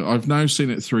 No, I've now seen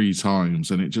it 3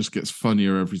 times, and it just gets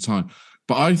funnier every time.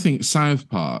 But I think South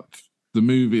Park, the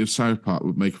movie of South Park,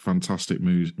 would make a fantastic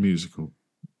musical.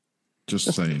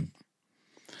 Just saying.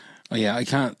 Oh yeah, I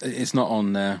can't. It's not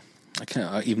on there. I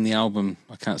can't. Even the album,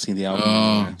 I can't see the album.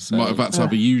 Oh, so might have had to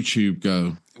have a YouTube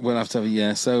go. We'll have to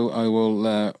have So I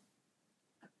will.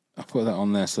 I'll put that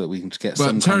on there so that we can get.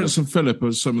 But Terrence and Phillip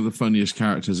are some of the funniest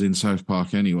characters in South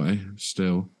Park, anyway.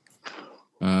 Still,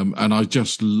 and I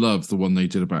just love the one they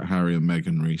did about Harry and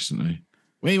Meghan recently.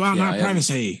 We want our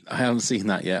privacy. I haven't seen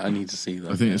that yet. I need to see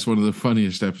that. I think it's one of the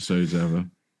funniest episodes ever.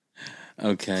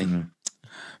 Okay.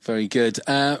 Very good.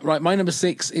 Right, my number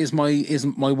 6 is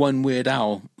my one Weird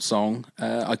Al song.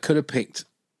 I could have picked.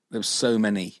 There were so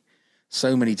many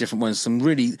different ones.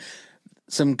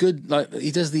 Some good. Like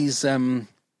he does these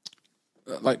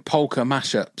like polka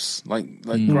mashups, like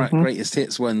greatest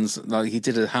hits ones. Like he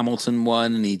did a Hamilton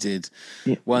one, and he did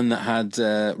one that had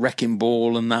Wrecking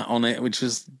Ball and that on it, which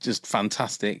was just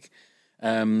fantastic.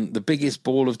 The Biggest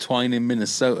Ball of Twine in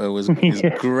Minnesota is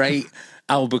great.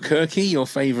 Albuquerque, your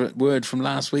favourite word from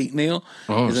last week, Neil.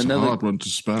 Oh, it's a hard one to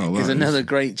spell. Is another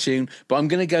great tune. But I'm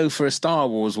going to go for a Star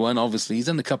Wars one, obviously. He's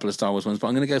done a couple of Star Wars ones, but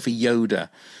I'm going to go for Yoda,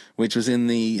 which was in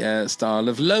the style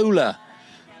of Lola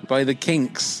by the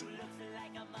Kinks.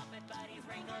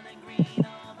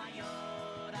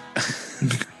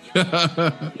 He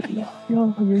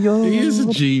is a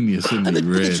genius, isn't he?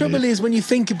 Really? The trouble is, when you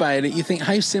think about it, you think,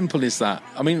 how simple is that?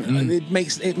 I mean, it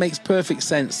makes perfect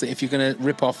sense that if you're going to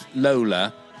rip off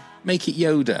Lola, make it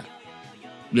Yoda.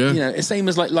 Yeah, you know, it's same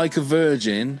as like a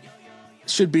virgin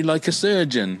should be like a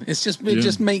surgeon. It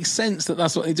just makes sense that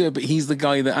that's what they do. But he's the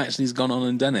guy that actually has gone on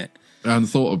and done it and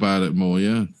thought about it more.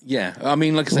 Yeah, yeah. I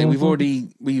mean, like I say,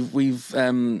 we've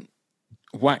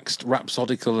waxed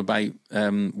rhapsodical about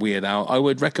Weird Al. I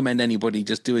would recommend anybody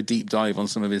just do a deep dive on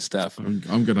some of his stuff.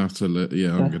 I'm gonna have to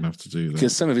I'm gonna have to do that,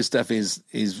 because some of his stuff is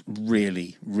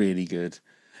really, really good.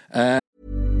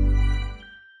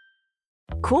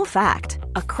 Cool fact,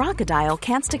 a crocodile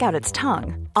can't stick out its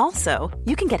tongue. Also,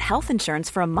 you can get health insurance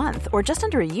for a month or just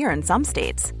under a year in some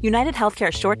states. United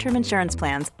Healthcare short-term insurance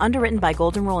plans, underwritten by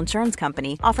Golden Rule Insurance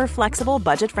Company, offer flexible,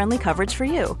 budget-friendly coverage for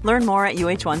you. Learn more at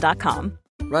uh1.com.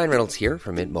 Ryan Reynolds here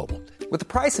from Mint Mobile. With the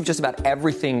price of just about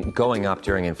everything going up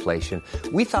during inflation,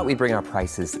 we thought we'd bring our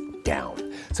prices down.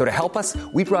 So to help us,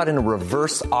 we brought in a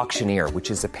reverse auctioneer, which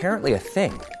is apparently a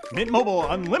thing. Mint Mobile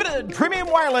Unlimited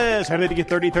Premium Wireless. How to get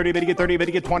 30, 30, bit to get 30, bit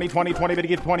to get 20, 20, 20, bit to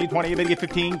get 20, 20, bit to get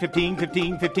 15, 15,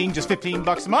 15, 15, just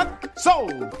 $15 a month?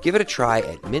 Sold! Give it a try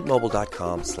at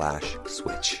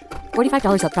mintmobile.com/switch.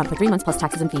 $45 up front for 3 months plus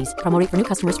taxes and fees. Promo rate for new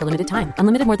customers for limited time.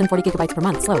 Unlimited more than 40 gigabytes per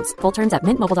month. Slows full terms at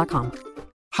mintmobile.com.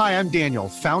 Hi, I'm Daniel,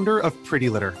 founder of Pretty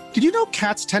Litter. Did you know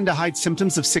cats tend to hide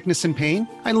symptoms of sickness and pain?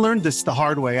 I learned this the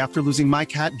hard way after losing my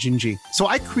cat, Gingy. So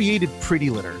I created Pretty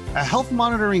Litter, a health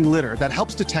monitoring litter that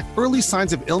helps detect early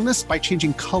signs of illness by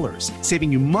changing colors, saving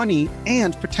you money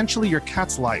and potentially your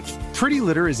cat's life. Pretty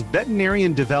Litter is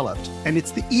veterinarian developed, and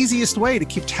it's the easiest way to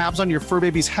keep tabs on your fur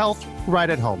baby's health right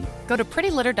at home. Go to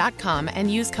prettylitter.com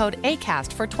and use code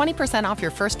ACAST for 20% off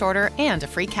your first order and a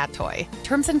free cat toy.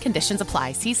 Terms and conditions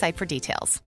apply. See site for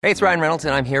details. Hey, it's Ryan Reynolds,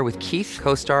 and I'm here with Keith,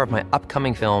 co-star of my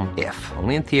upcoming film, If,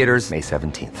 only in theaters May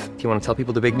 17th. Do you want to tell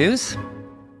people the big news?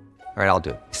 All right, I'll do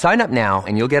it. Sign up now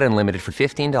and you'll get unlimited for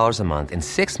 $15 a month and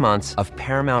 6 months of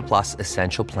Paramount Plus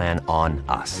Essential Plan on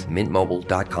us.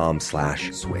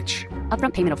 MintMobile.com/switch.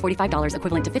 Upfront payment of $45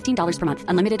 equivalent to $15 per month.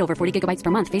 Unlimited over 40 gigabytes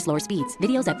per month. Face lower speeds.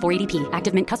 Videos at 480p.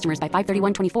 Active Mint customers by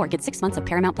 531.24 get 6 months of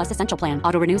Paramount Plus Essential Plan.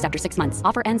 Auto renews after 6 months.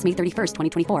 Offer ends May 31st,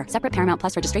 2024. Separate Paramount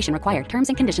Plus registration required. Terms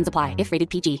and conditions apply if rated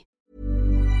PG.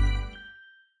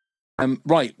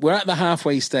 Right, we're at the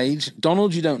halfway stage.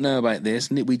 Donald, you don't know about this.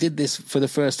 We did this for the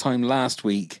first time last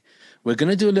week. We're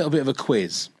going to do a little bit of a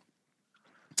quiz.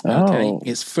 Okay, Oh.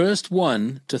 it's first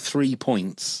 1 to 3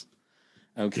 points.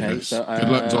 Okay, Yes. so Good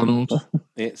luck, Donald.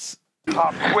 It's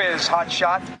Pop quiz, hot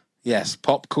shot. yes,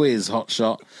 pop quiz, hot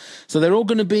shot. So they're all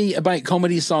going to be about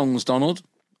comedy songs, Donald.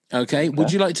 Okay,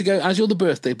 would you like to go, as you're the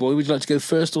birthday boy, would you like to go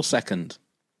first or second?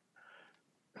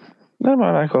 Then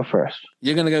why not go first?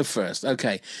 You're going to go first.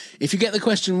 Okay. If you get the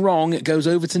question wrong, it goes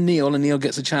over to Neil, and Neil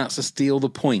gets a chance to steal the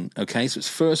point. Okay, so it's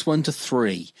first 1 to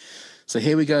 3. So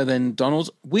here we go then,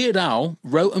 Donald. Weird Al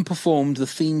wrote and performed the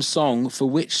theme song for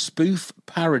which spoof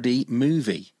parody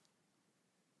movie?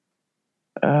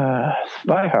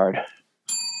 Spy Hard.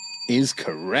 Is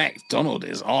correct. Donald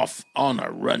is off on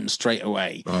a run straight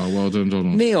away. Oh, well done,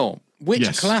 Donald. Neil, which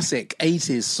Yes. classic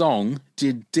 80s song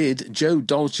did Joe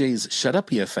Dolce's Shut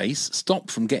Up Your Face stop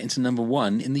from getting to number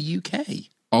 1 in the UK?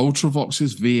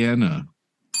 Ultravox's Vienna.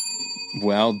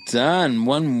 Well done.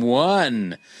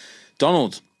 1-1.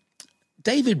 Donald,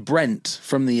 David Brent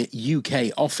from the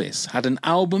UK Office had an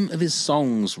album of his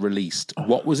songs released.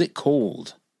 What was it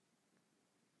called?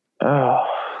 Oh.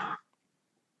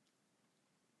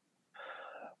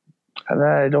 And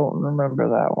I don't remember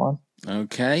that one.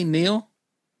 Okay, Neil?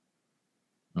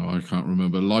 Oh, I can't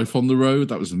remember. Life on the Road?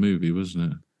 That was the movie,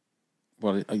 wasn't it?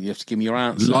 Well, you have to give me your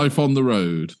answer. Life on the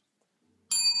Road.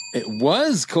 It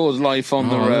was called Life on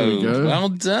the Oh, there we Road. go. Well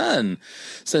done.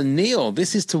 So, Neil,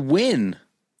 this is to win.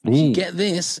 If you get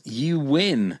this, you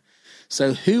win.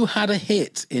 So, who had a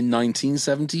hit in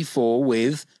 1974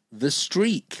 with The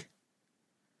Streak?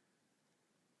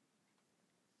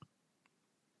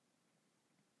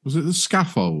 Was it The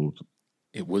Scaffold?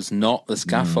 It was not The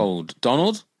Scaffold.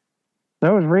 Donald?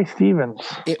 That was Ray Stevens.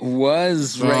 It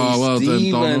was Ray well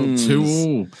done, Stevens.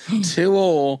 Donald.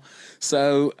 2-2.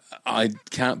 So I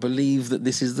can't believe that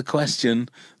this is the question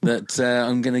that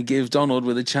I'm going to give Donald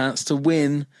with a chance to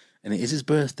win, and it is his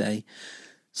birthday.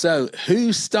 So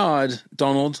who starred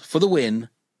Donald for the win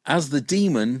as the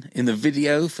demon in the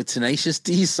video for Tenacious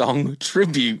D's song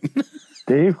Tribute?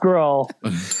 Dave Grohl.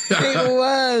 It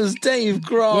was Dave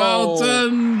Grohl. Well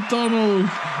done, Donald.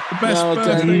 The best Well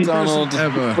birthday done, Donald.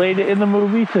 present ever. Played it in the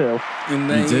movie too. And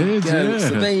there You you did, go. yeah.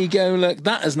 So there you go. Look,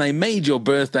 that has now made your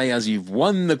birthday as you've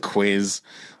won the quiz.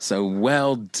 So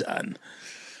well done.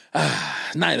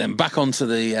 Now then, back onto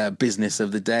the business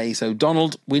of the day. So,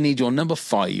 Donald, we need your number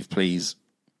 5, please.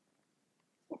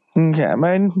 Okay,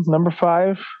 mine number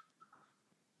 5.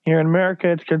 Here in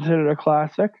America, it's considered a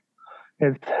classic.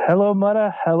 It's Hello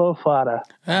Mudda, Hello Fada.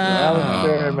 Alan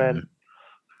Sherman.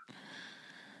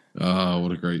 Oh,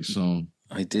 what a great song.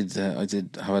 I did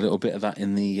have a little bit of that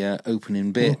in the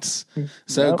opening bits.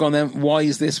 So, Yep. go on then. Why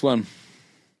is this one?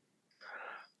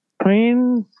 I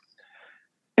mean,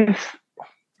 it's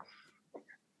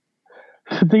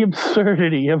the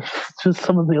absurdity of just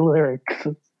some of the lyrics.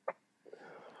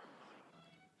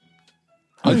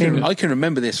 I can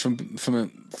remember this from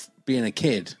being a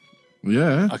kid.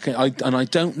 Yeah. I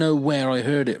don't know where I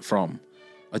heard it from.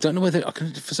 I don't know whether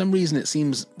for some reason it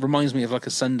reminds me of like a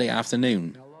Sunday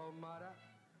afternoon.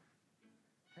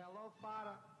 Hello,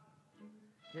 Fada.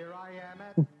 Here I am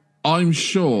at I'm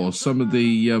sure some of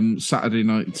the Saturday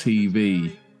night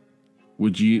TV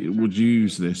would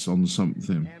use this on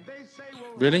something.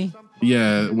 Really?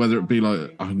 Yeah, whether it be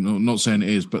like, I'm not saying it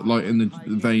is, but like in the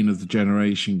vein of the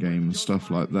Generation game and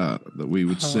stuff like that we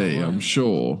would see. Right. I'm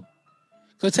sure.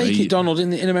 So I take it, Donald,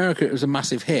 in America it was a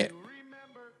massive hit.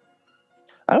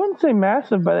 I wouldn't say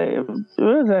massive, but it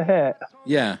was a hit.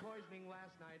 Yeah.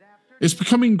 It's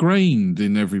become ingrained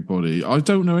in everybody. I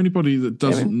don't know anybody that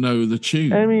doesn't know the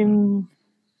tune. I mean,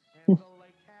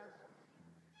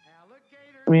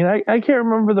 I can't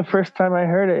remember the first time I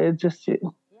heard it.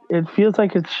 It feels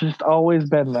like it's just always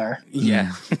been there.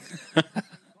 Yeah.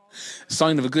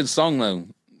 Sign of a good song, though,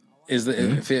 is that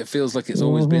if it feels like it's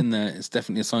always been there, it's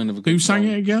definitely a sign of a good song. Who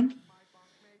sang it again?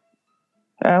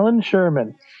 Alan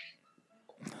Sherman.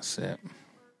 That's it.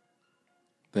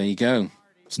 There you go.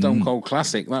 Stone Cold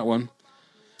classic, that one.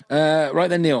 Right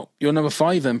then, Neil, your number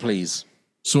 5 then, please.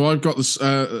 So I've got this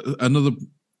another.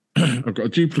 I've got a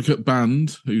duplicate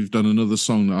band who've done another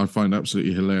song that I find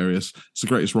absolutely hilarious. It's the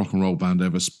greatest rock and roll band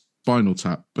ever, Spinal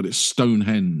Tap, but it's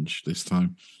Stonehenge this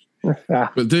time.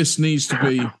 But this needs to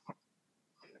be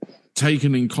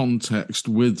taken in context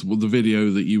with the video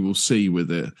that you will see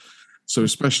with it. So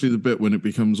especially the bit when it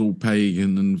becomes all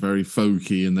pagan and very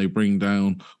folky and they bring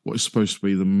down what is supposed to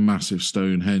be the massive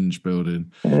Stonehenge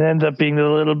building. It ends up being the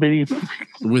little bitty...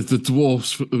 with the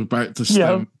dwarfs about to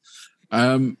stamp.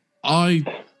 Yeah. I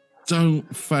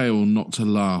don't fail not to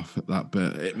laugh at that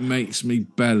bit. It makes me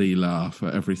belly laugh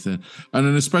at everything. And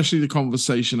then especially the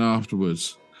conversation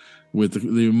afterwards with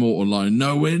the immortal line,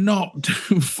 "No, we're not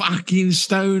fucking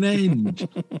Stonehenge."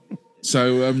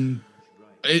 So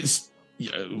it's...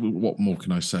 Yeah, what more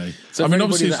can I say? So for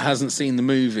anybody that hasn't seen the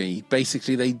movie,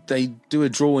 basically they do a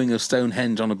drawing of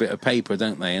Stonehenge on a bit of paper,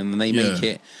 don't they? And then they make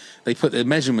it, they put the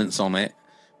measurements on it,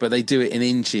 but they do it in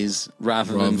inches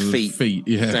rather than feet,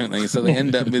 don't they? So they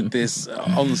end up with this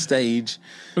on stage.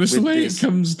 But it's the way it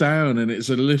comes down, and it's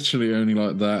literally only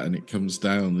like that, and it comes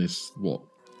down this,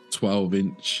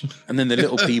 12-inch. And then the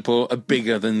little people are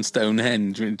bigger than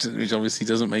Stonehenge, which obviously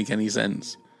doesn't make any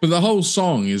sense. But the whole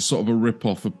song is sort of a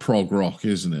rip-off of prog rock,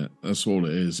 isn't it? That's all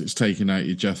it is. It's taking out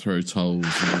your Jethro Tulls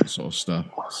and that sort of stuff.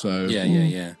 So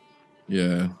yeah.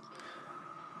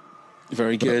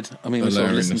 Very good. I mean, we sort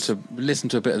of listen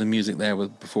to a bit of the music there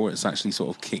before it's actually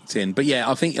sort of kicked in. But yeah,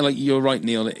 I think like you're right,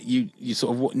 Neil. That you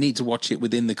sort of need to watch it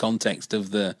within the context of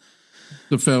the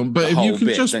film. But if you can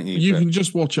you can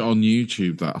just watch it on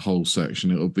YouTube, that whole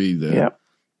section, it'll be there. Yep.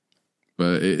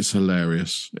 But it's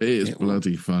hilarious. It is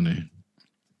bloody funny.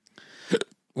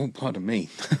 Oh, pardon me.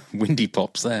 Windy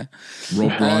pops there.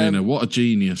 Rob Reiner, what a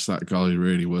genius that guy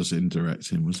really was in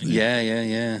directing, wasn't he?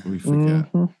 Yeah. We forget.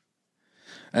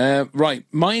 Mm-hmm. Right,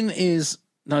 mine is...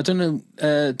 No, I don't know.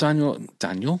 Daniel?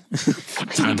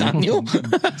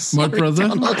 My brother?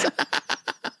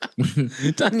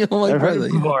 Daniel, my brother.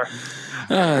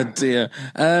 Oh, dear.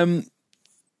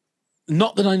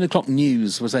 Not the 9 O'Clock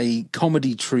News was a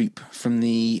comedy troupe from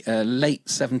the late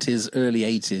 70s, early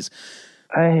 80s.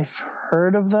 I've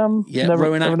heard of them. Yeah,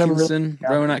 Rowan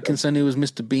Atkinson, who was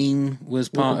Mr. Bean, was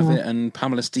part of it, and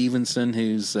Pamela Stevenson,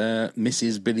 who's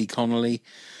Mrs. Billy Connolly.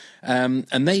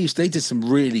 And they did some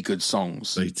really good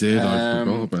songs. They did. I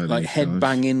forgot about it. Like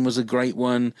Headbanging was a great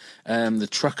one. The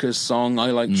Truckers song,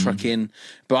 I like Trucking.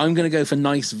 But I'm going to go for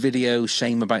Nice Video,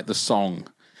 Shame About the Song.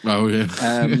 Oh yeah.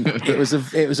 It was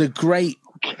a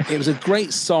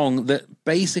great song that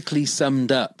basically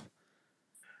summed up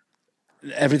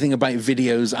everything about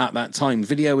videos at that time.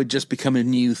 Video had just become a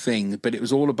new thing, but it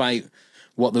was all about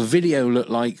what the video looked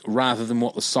like rather than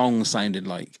what the song sounded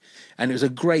like. And it was a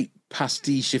great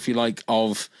pastiche, if you like,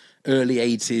 of early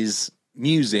 80s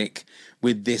music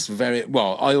with this I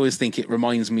always think it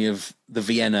reminds me of the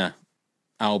Vienna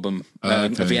album, a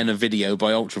Vienna video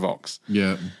by Ultravox.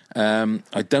 Yeah.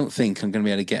 I don't think I'm going to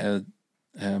be able to get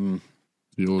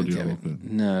the audio of it.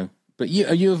 No. But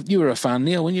you were a fan,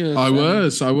 Neil, weren't you? I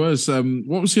was. What was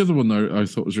the other one though I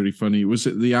thought was really funny? Was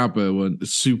it the ABBA one?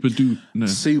 Super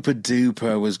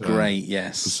Duper was great,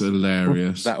 yes. It's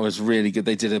hilarious. That was really good.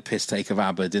 They did a piss take of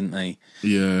ABBA, didn't they?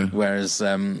 Yeah. Whereas,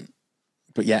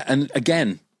 but yeah, and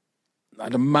again, I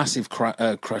had a massive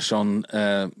crush on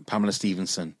Pamela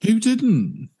Stevenson. Who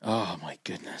didn't? Oh my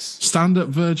goodness. Stand Up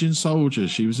Virgin Soldier,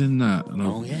 she was in that.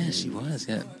 She was,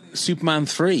 yeah. Superman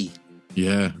 3.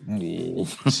 Yeah.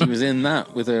 She was in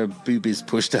that with her boobies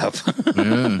pushed up.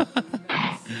 Yeah.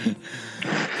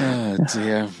 Oh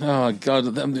dear. Oh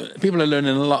God. People are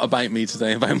learning a lot about me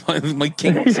today, about my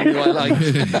kinks and who I like.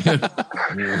 I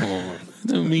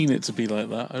don't mean it to be like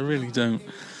that. I really don't.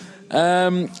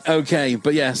 Okay,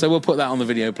 but yeah, so we'll put that on the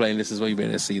video playlist as well. You'll be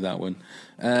able to see that one.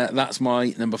 That's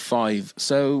my number 5.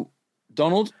 So,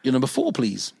 Donald, your number 4,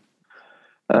 please.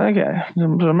 Okay,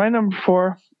 so my number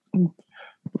 4.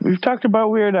 We've talked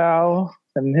about Weird Al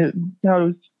and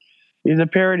how he's a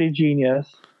parody genius.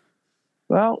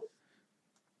 Well,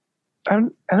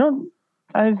 I'm not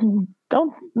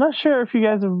sure if you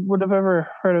guys would have ever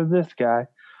heard of this guy,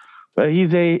 but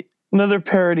he's another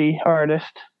parody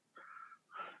artist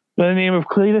by the name of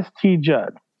Cletus T.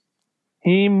 Judd.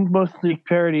 He mostly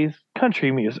parodies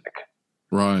country music.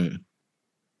 Right.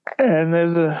 And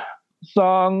there's a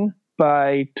song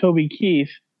by Toby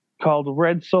Keith called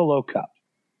Red Solo Cup,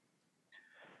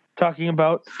 talking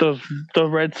about the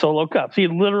red Solo Cups. He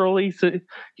literally said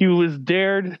he was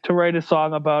dared to write a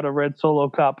song about a red Solo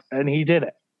Cup, and he did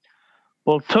it.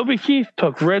 Well, Toby Keith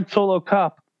took Red Solo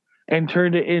Cup and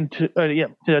turned it into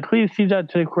Cletus T. Judd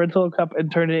took Red Solo Cup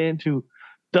and turned it into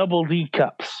Double D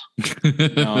cups.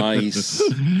 Nice.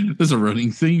 There's a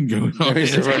running theme going on. There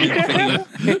is a running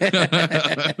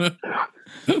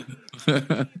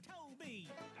theme.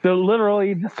 So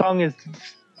literally, the song is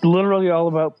literally all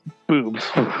about boobs.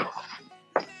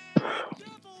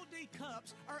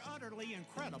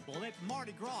 At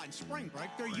Mardi Gras and spring break,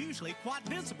 they're usually quite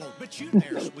visible. But you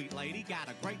there, sweet lady, got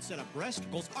a great set of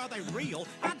breasticles. Are they real?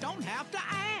 I don't have to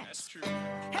ask.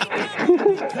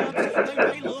 Hey, they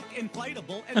may look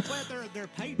inflatable, and whether they're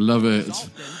paid Love it.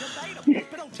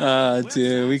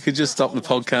 Dear, we could just stop the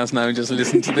podcast now and just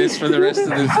listen to this for the rest of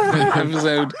this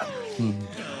episode.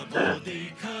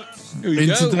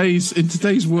 In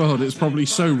today's world, it's probably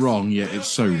so wrong, yet it's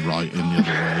so right in the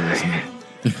other way, isn't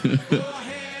it?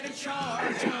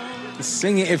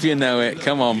 Sing it if you know it.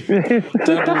 Come on.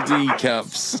 Double D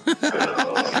cups.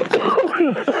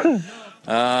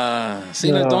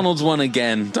 Look, Donald's won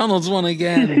again.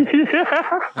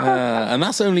 And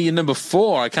that's only your number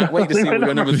 4. I can't wait to see what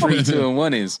your number 3, 2, and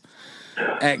 1 is.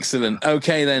 Excellent.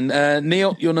 Okay, then.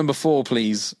 Neil, your number 4,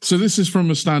 please. So this is from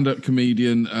a stand-up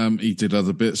comedian. He did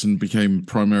other bits and became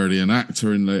primarily an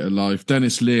actor in later life.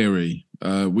 Dennis Leary.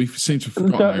 We seem to have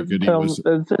forgotten how good he was.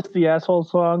 Is this the asshole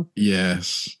song?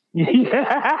 Yes.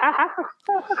 Yeah.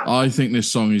 I think this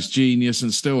song is genius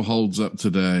and still holds up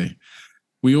today.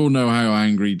 We all know how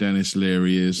angry Dennis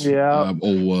Leary is, or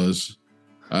was.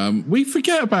 We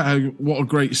forget about what a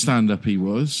great stand-up he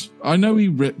was. I know he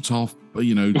ripped off, George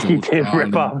He did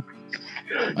Carlin. rip off.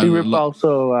 He ripped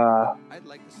also. I'd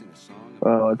like to sing a song.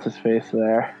 What's his face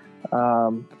there?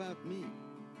 About me.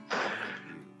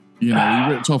 He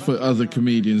ripped off at other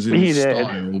comedians in his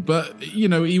style, but he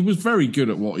was very good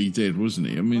at what he did, wasn't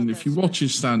he? I mean, if you watch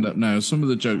his stand-up now, some of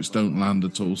the jokes don't land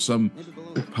at all, some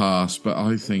pass, but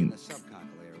I think,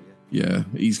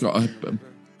 he's got a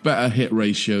better hit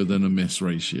ratio than a miss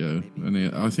ratio,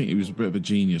 and I think he was a bit of a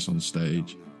genius on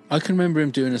stage. I can remember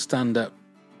him doing a stand-up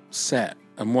set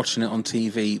and watching it on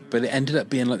TV, but it ended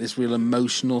up being like this real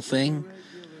emotional thing.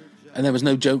 And there was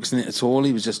no jokes in it at all.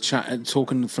 He was just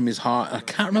talking from his heart. I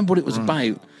can't remember what it was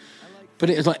about, but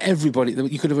it was like everybody.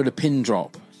 You could have heard a pin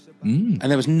drop, and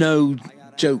there was no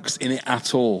jokes in it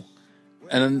at all.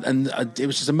 And it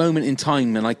was just a moment in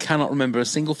time, and I cannot remember a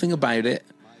single thing about it,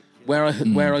 where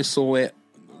I saw it,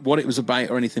 what it was about,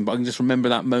 or anything. But I can just remember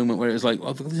that moment where it was like,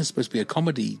 this is supposed to be a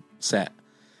comedy set,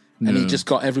 and he just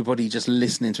got everybody just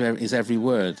listening to his every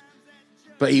word.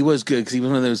 But he was good because he was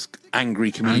one of those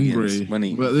angry comedians. But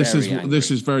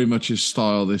this is very much his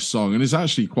style, this song. And it's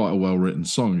actually quite a well-written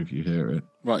song if you hear it.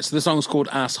 Right, so the song's called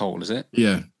Asshole, is it?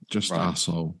 Yeah, just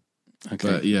Asshole. Okay.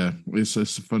 But yeah, it's a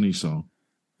funny song.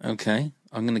 Okay,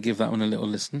 I'm going to give that one a little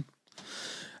listen.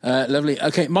 Lovely.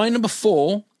 Okay, my number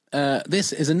 4,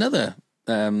 this is another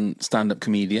stand-up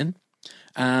comedian.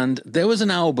 And there was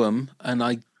an album,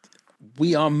 and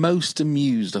We Are Most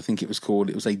Amused, I think it was called.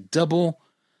 It was a double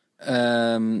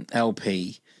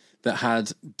LP that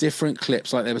had different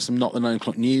clips, like there was some Not the 9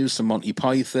 O'Clock News, some Monty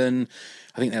Python,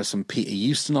 I think there was some Peter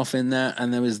Ustinov in there,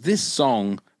 and there was this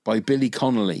song by Billy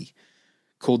Connolly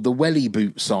called the Welly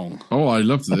Boot Song. Oh, I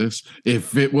love this.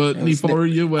 If it weren't me for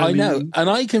you, Welly. I know, and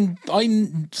I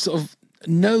sort of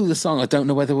know the song. I don't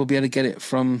know whether we'll be able to get it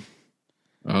from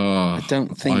I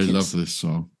don't think I love this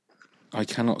song. I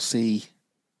cannot see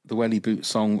the Welly Boot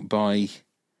Song by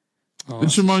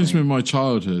this reminds me of my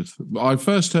childhood. I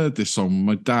first heard this song when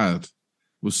my dad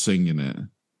was singing it.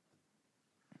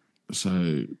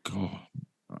 So, God.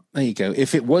 There you go.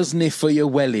 If it wasn't for your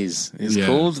wellies, it's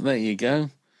called. There you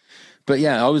go. But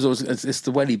yeah, I was always, it's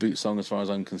the Welly Boot Song as far as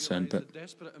I'm concerned. But the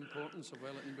desperate importance of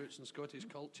Wellington boots in Scottish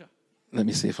culture. Let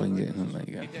me see if I can get it. There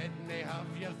you go. You didn't have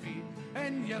your feet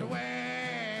and your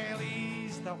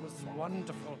wellies. That was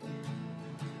wonderful.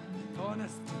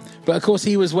 But of course,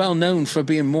 he was well known for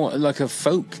being more like a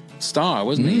folk star,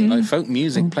 wasn't he? Like folk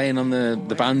music, playing on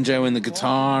the banjo and the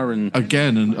guitar, and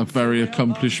again, a very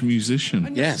accomplished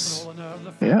musician. Yes.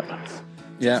 Yeah.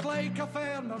 Yeah.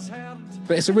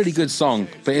 But it's a really good song.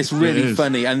 But it's really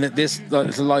funny, and it's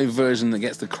a live version that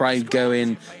gets the crowd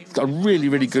going. It's got a really,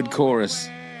 really good chorus.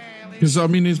 Because I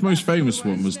mean, his most famous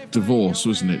one was "Divorce,"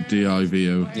 wasn't it?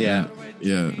 D-I-V-O. Yeah.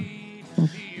 Yeah.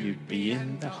 You'd be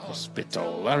in the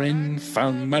hospital or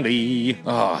infirmary.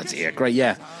 Oh dear, great.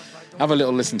 Yeah, have a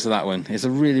little listen to that one. It's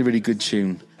a really, really good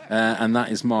tune, and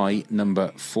that is my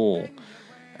number 4.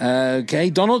 Okay,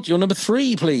 Donald, your number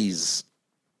 3, please.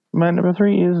 My number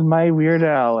 3 is my Weird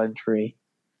Al entry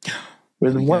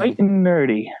with White and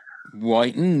Nerdy.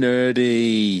 White and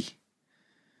Nerdy.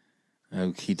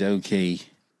 Okie dokie.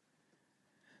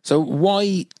 So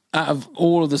why, out of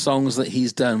all of the songs that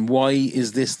he's done, why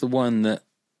is this the one that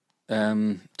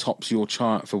tops your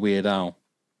chart for Weird Al?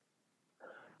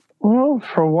 Well,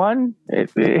 for one,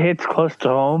 it hits close to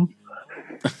home.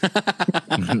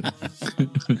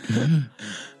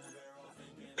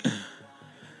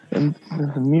 And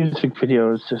the music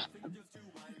video is just,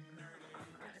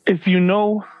 if you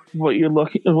know what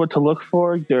to look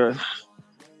for, there's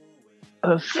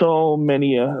so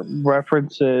many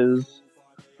references,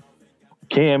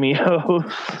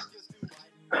 cameos.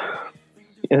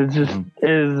 It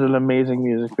is an amazing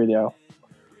music video.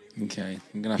 Okay,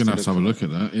 I'm gonna have to have a look at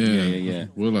that. Yeah.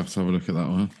 We'll have to have a look at that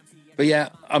one. But yeah,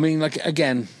 I mean, like,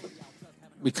 again,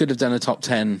 we could have done a top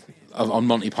 10 on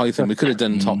Monty Python. We could have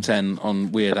done top 10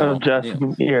 on Weird Al.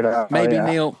 Weird Al. Maybe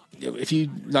Neil, if you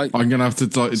like, I'm gonna have to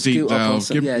deep dive.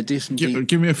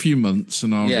 Give me a few months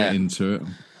and I'll get into it.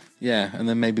 Yeah, and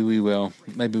then maybe we will.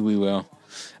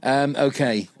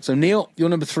 Okay, so Neil, your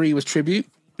number 3 was Tribute.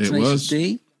 It was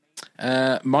D.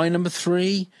 My number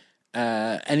 3,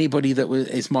 anybody that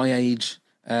is my age,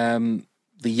 The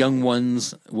Young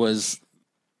Ones was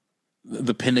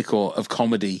the pinnacle of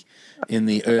comedy in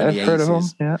the early 80s. Heard of them,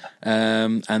 yeah.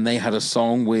 And they had a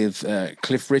song with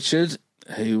Cliff Richard,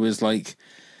 who was like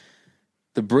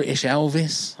the British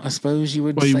Elvis, I suppose you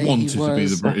would say. Well, he wanted to be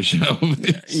the British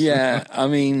Elvis. Yeah, I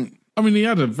mean, he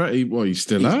had he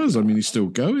still has. I mean, he's still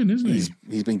going, isn't he?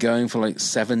 He's been going for like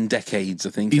 7 decades,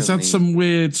 I think. He's had some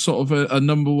weird sort of a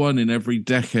number one in every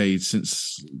decade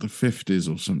since the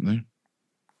 50s or something.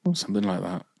 Something like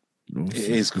that. It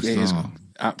is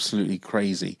absolutely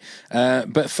crazy.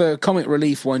 But for Comic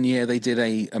Relief one year, they did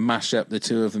a mashup, the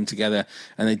two of them together,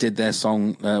 and they did their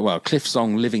song, Cliff's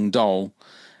song, Living Doll.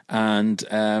 And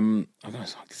I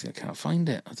can't find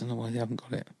it. I don't know why they haven't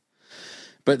got it.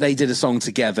 But they did a song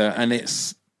together, and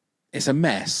it's a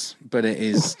mess, but it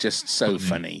is just so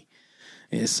funny.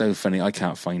 It is so funny. I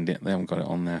can't find it. They haven't got it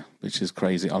on there, which is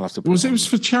crazy. I'll have to. It was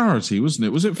for charity, wasn't it?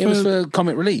 It was for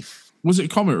Comic Relief. Was it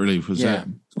Comic Relief? Was it?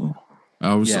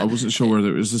 I wasn't sure whether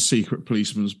it was the Secret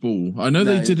Policeman's Ball. I know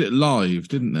they did it live,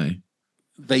 didn't they?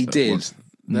 They did.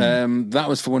 That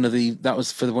was for one of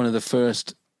the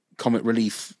first Comic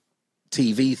Relief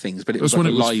TV things, but it was like a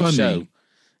live show.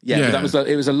 Yeah, but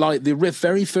it was a live. The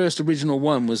very first original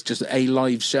one was just a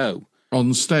live show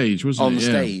on stage, wasn't it? On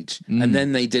stage, and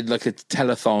then they did like a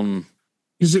telethon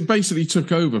because it basically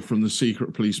took over from the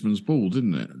Secret Policeman's Ball,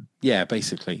 didn't it? Yeah,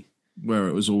 basically, where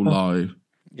it was all live.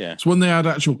 Yeah, it's when they had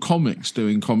actual comics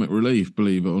doing Comic Relief,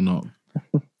 believe it or not.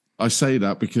 I say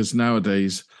that because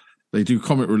nowadays they do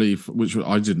Comic Relief, which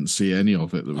I didn't see any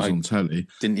of it that was on telly,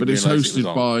 but it's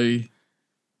hosted by.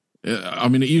 I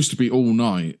mean, it used to be all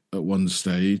night at one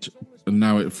stage, and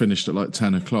now it finished at like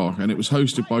 10 o'clock, and it was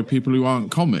hosted by people who aren't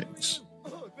comics.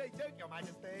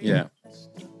 Yeah.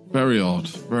 Very odd.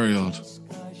 Very odd.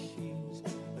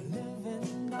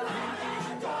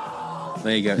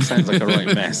 There you go. It sounds like a right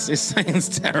mess. It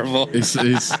sounds terrible. It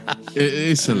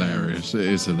is hilarious. It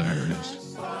is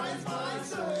hilarious.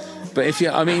 But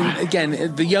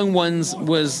again, The Young Ones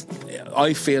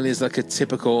I feel is like a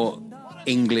typical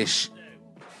English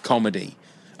comedy,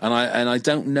 and I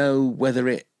don't know whether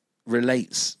it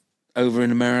relates over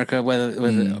in America,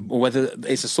 whether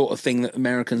it's a sort of thing that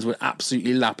Americans would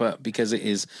absolutely lap up, because it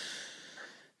is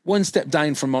one step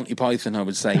down from Monty Python, I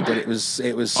would say. But it was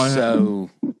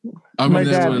so. I mean,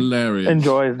 they're hilarious.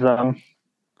 Enjoys them.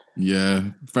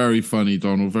 Yeah, very funny,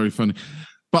 Donald. Very funny.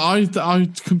 But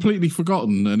I'd completely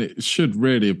forgotten, and it should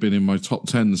really have been in my top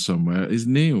 10 somewhere. Is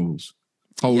Neil's.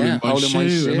 Holding my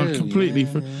shoe. And I completely,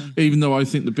 even though I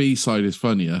think the B-side is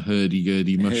funnier,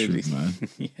 hurdy-gurdy mushroom, man.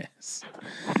 Yes.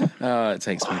 Oh, it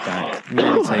takes me back. It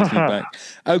really takes me back.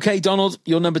 Okay, Donald,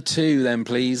 your number 2 then,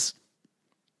 please.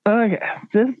 Okay.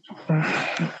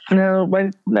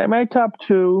 My top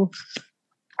 2,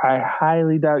 I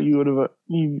highly doubt you would have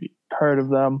heard of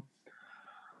them.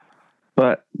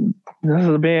 But this is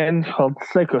a band called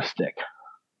Psychostick.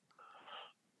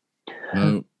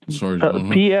 No, sorry.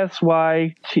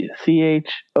 Psychostick.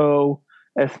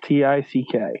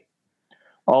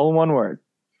 All in one word.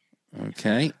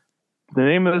 Okay. The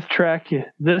name of this track,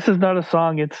 this is not a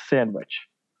song, it's a sandwich.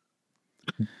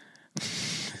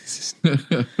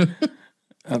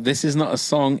 This is not a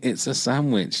song, it's a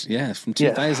sandwich. Yeah, from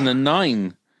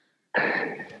 2009.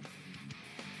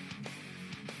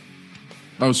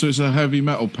 Oh, so it's a heavy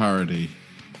metal parody.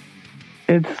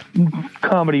 It's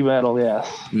comedy metal,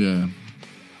 yes. Yeah.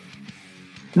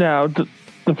 Now, to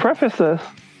preface this,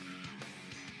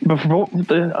 before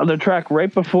the track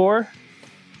right before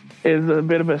is a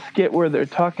bit of a skit where they're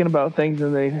talking about things,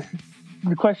 and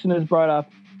the question is brought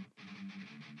up: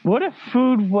 what if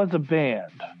food was a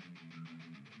band?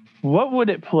 What would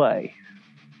it play?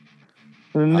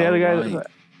 And the other guy's like,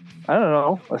 I don't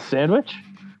know, a sandwich?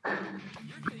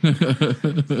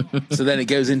 So then it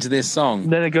goes into this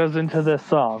song.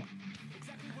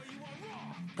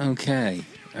 Okay.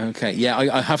 Yeah,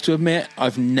 I have to admit,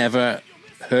 I've never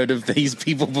heard of these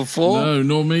people before. No,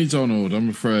 nor me, Donald, I'm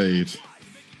afraid.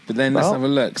 But then let's have a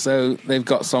look. So they've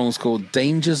got songs called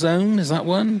Danger Zone. Is that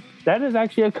one? That is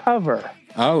actually a cover.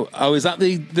 Oh, is that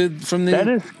the from the? That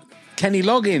is Kenny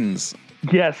Loggins.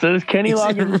 Yes, that is Kenny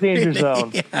Loggins' Danger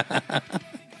Zone.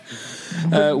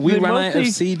 Yeah. We ran out of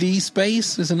CD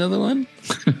space is another one.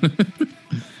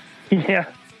 Yeah.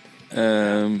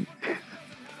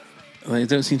 They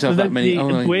don't seem to have that many.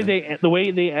 The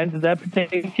way they ended that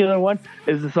particular one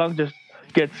is the song just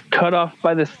gets cut off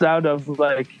by the sound of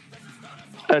like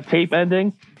a tape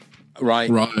ending. Right.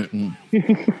 And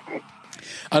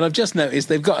I've just noticed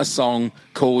they've got a song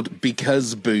called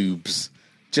Because Boobs.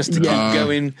 Just to keep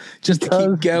going. Just to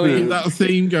keep going. Keep that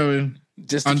theme going.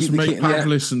 Just to make Pat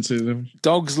listen to them.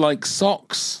 Dogs Like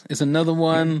Socks is another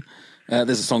one.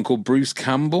 There's a song called Bruce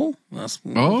Campbell.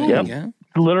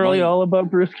 Literally all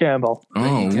about Bruce Campbell.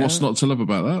 Oh, what's not to love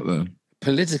about that then?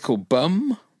 Political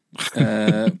Bum.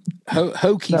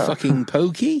 Hokey Fucking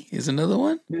Pokey is another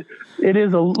one. It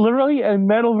is literally a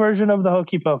metal version of the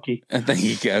Hokey Pokey. And there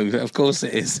you go. Of course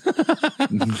it is.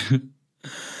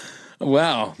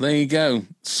 Wow, there you go.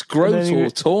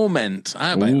 Scrotal Torment.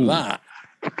 How about that?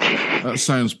 That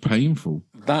sounds painful.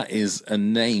 That is a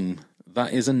name.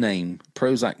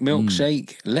 Prozac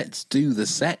Milkshake. Let's Do the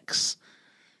Sex.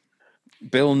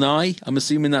 Bill Nye. I'm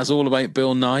assuming that's all about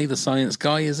Bill Nye, the science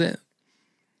guy, is it?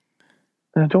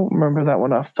 I don't remember that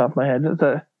one off the top of my head.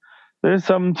 There's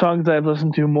some songs I've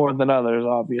listened to more than others,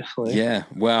 obviously. Yeah,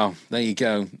 well, there you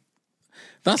go.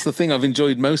 That's the thing I've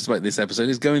enjoyed most about this episode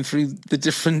is going through the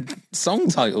different song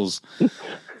titles.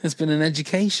 It's been an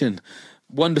education.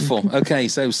 Wonderful. Okay,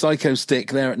 so Psychostick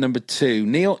there at number 2.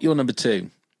 Neil, you're number 2.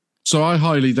 So I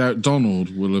highly doubt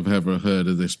Donald will have ever heard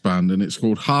of this band, and it's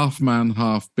called Half Man,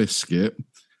 Half Biscuit,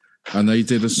 and they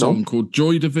did a song called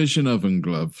Joy Division Oven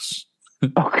Gloves.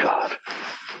 Oh, God.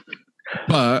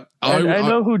 But I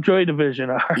know who Joy Division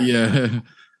are. Yeah.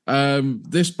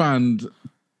 This band...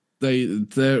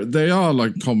 They are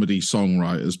like comedy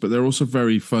songwriters, but they're also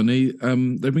very funny.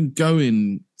 They've been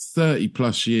going 30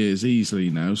 plus years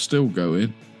easily now, still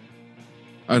going,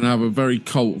 and have a very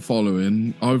cult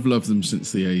following. I've loved them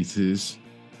since the 80s.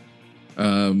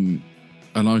 And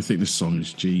I think this song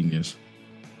is genius.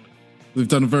 They've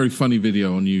done a very funny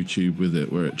video on YouTube with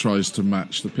it where it tries to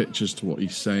match the pictures to what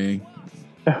he's saying.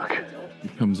 Okay.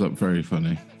 It comes up very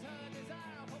funny.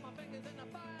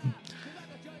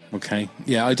 Okay.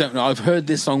 Yeah, I don't know. I've heard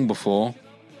this song before.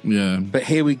 Yeah. But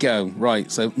here we go. Right.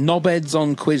 So, Knobheads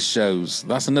on Quiz Shows.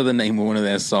 That's another name of one of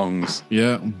their songs.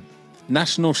 Yeah.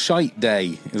 National Shite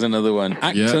Day is another one.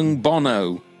 Actung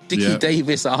Bono. Dickie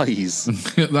Davis Eyes.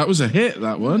 That was a hit,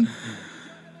 that one.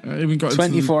 Even got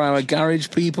 24-hour Garage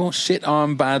People. Shit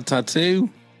Arm Bad Tattoo.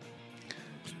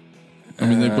 I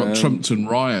mean, they've got Trumpton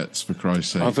Riots, for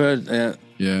Christ's sake. I've heard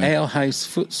Ale House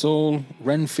Futsal.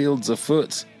 Renfield's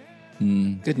Afoot.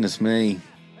 Goodness me.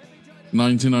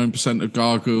 99% of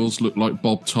gargoyles look like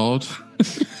Bob Todd.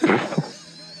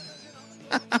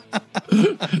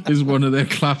 Is one of their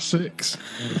classics.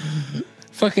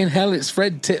 Fucking hell, it's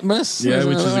Fred Titmus. Yeah,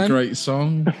 which is a great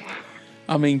song.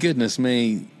 I mean, goodness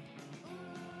me.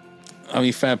 I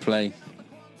mean, fair play.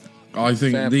 I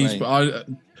think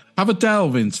have a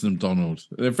delve into them, Donald.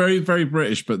 They're very, very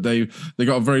British, but they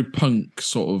got a very punk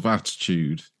sort of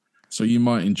attitude. So you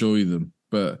might enjoy them,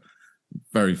 but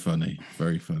very funny,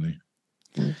 very funny.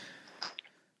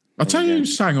 I'll tell you who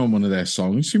sang on one of their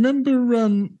songs. You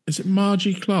remember, is it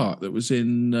Margie Clark that was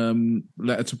in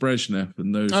Letter to Brezhnev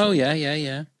and those? Oh,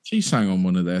 yeah. She sang on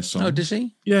one of their songs. Oh, did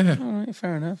she? Yeah. All right,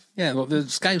 fair enough. Yeah, well, the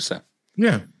Scouser.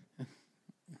 Yeah.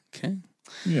 Okay.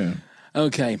 Yeah.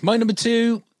 Okay, my number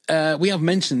 2, we have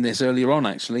mentioned this earlier on,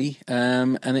 actually,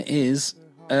 and it is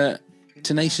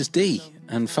Tenacious D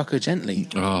and Fuck Her Gently.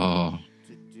 Oh.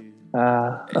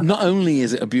 Not only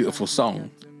is it a beautiful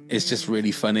song, it's just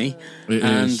really funny. It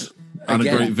is. And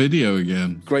again, a great video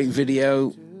again. Great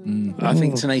video. I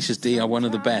think Tenacious D are one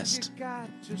of the best,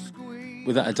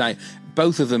 without a doubt.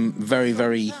 Both of them very,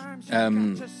 very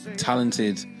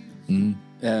talented,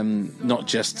 not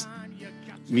just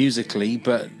musically,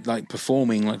 but like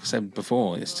performing, like I said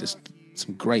before. It's just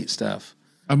some great stuff.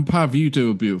 And Pav, you do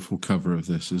a beautiful cover of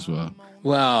this as well.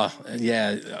 Well,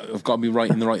 yeah, I've got to be right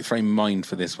in the right frame of mind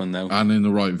for this one, though. And in the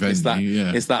right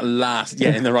venue, It's that last,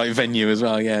 in the right venue as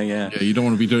well, yeah. Yeah, you don't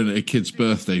want to be doing it at a kid's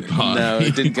birthday party. No,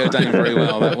 it didn't go down very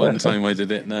well that one time I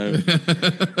did it, no.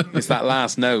 It's that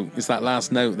last note. It's that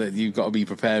last note that you've got to be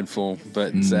prepared for.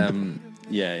 But,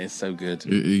 yeah, it's so good.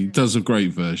 He does a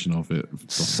great version of it.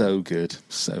 So good,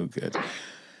 so good.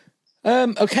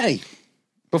 Okay,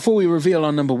 before we reveal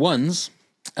our number ones...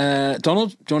 Donald,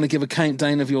 do you want to give a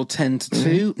countdown of your 10 to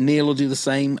 2? Neil will do the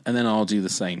same, and then I'll do the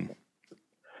same.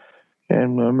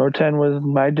 And number 10 was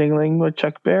My Dingling with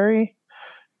Chuck Berry.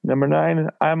 Number 9,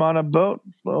 I'm on a Boat,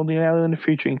 Lonely Island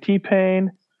featuring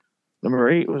T-Pain. Number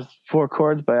 8 was 4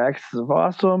 Chords by Axis of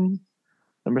Awesome.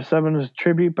 Number 7 was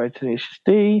Tribute by Tenacious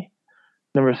D.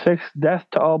 Number 6, Death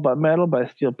to All But Metal by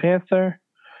Steel Panther.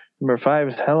 Number 5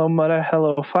 is Hello Mudda,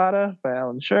 Hello Fada by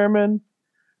Alan Sherman.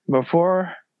 Number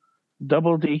 4,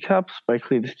 Double D Cups by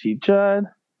Cletus T. Judd.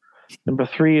 Number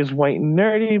 3 is White and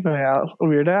Nerdy by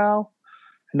Weird Al.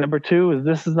 And number 2 is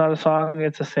This Is Not a Song,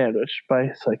 It's a Sandwich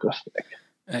by Psycho Stick.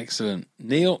 Excellent.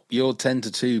 Neil, your 10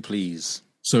 to 2, please.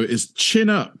 So it is Chin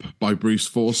Up by Bruce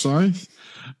Forsyth,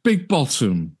 Big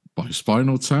Bottom by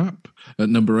Spinal Tap. At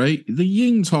number 8, the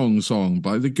Ying Tong Song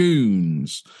by The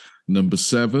Goons. Number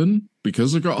 7,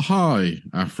 Because I Got High,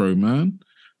 Afro Man.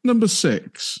 Number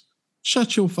 6,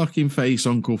 Shut Your Fucking Face,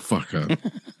 Uncle Fucker,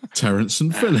 Terrence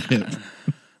and Phillip.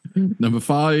 Number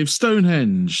 5,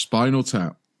 Stonehenge, Spinal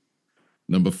Tap.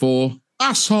 Number 4,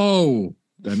 Asshole,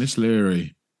 Dennis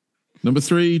Leary. Number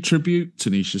 3, Tribute,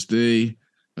 Tenacious D.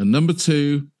 And number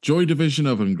 2, Joy Division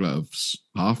Oven Gloves,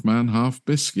 Half Man, Half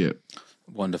Biscuit.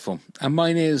 Wonderful. And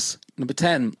mine is number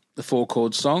 10, the 4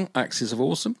 Chord Song, Axis of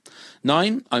Awesome.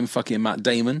 9, I'm Fucking Matt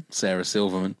Damon, Sarah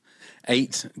Silverman.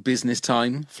 8, Business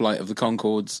Time, Flight of the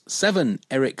Conchords. 7,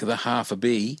 Eric the Half a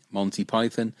Bee, Monty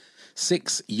Python.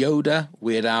 6, Yoda,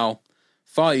 Weird Al.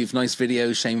 5, Nice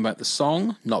Video, Shame About the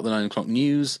Song, Not the 9 O'Clock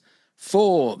News.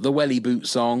 4, The Welly Boot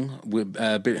Song, with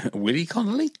Billy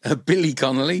Connolly.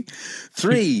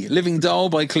 3, Living Doll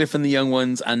by Cliff and the Young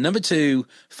Ones. And number 2,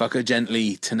 Fuck Her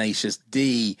Gently, Tenacious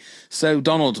D. So,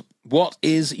 Donald, what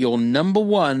is your number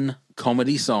 1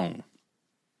 comedy song?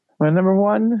 My number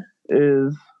 1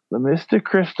 is The Mystic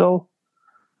Crystal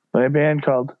by a band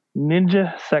called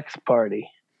Ninja Sex Party.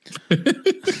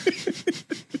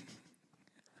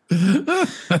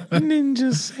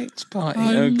 Ninja Sex Party.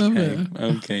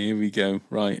 Okay, here we go.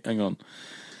 Right, hang on.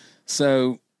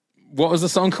 So, what was the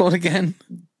song called again?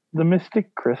 The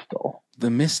Mystic Crystal. The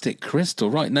Mystic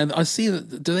Crystal. Right, now I see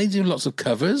that. Do they do lots of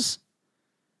covers?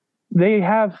 They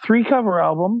have 3 cover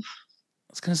albums.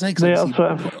 I was going to say, they also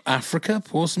have Africa,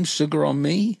 Pour Some Sugar on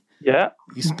Me. Yeah.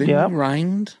 You spin me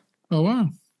round. Oh, wow.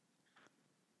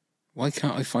 Why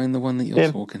can't I find the one that you're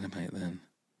talking about then?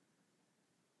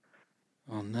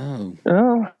 Oh, no.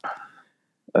 Oh,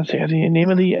 let's see. The name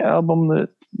of the album that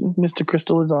Mr.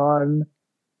 Crystal is on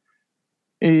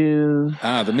is...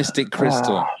 The Mystic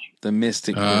Crystal. The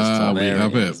Mystic Crystal. We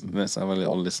have it. Let's have a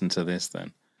little listen to this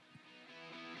then.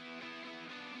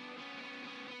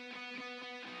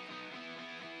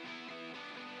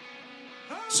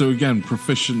 So again,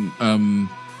 proficient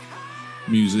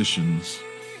musicians.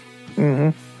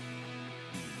 Mm-hmm.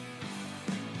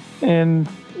 And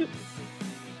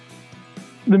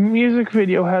the music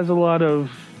video has a lot of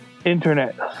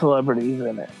internet celebrities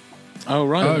in it. Oh,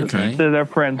 right. Okay. They're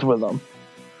friends with them.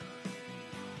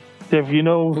 If you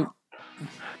know...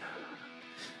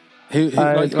 Who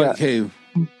like who?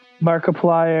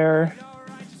 Markiplier.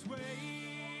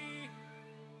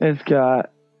 It's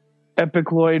got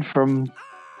Epic Lloyd from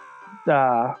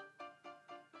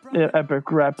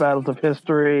Epic Rap Battles of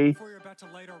History.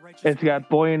 It's got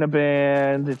Boy in a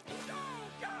Band. It's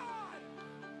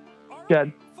got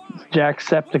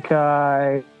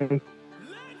Jacksepticeye.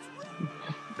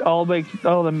 all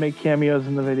of them make cameos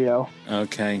in the video.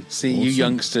 Okay. See, you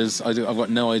youngsters, I've got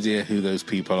no idea who those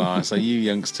people are. So you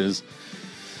youngsters,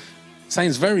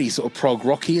 sounds very sort of prog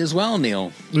rocky as well,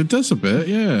 Neil. It does a bit,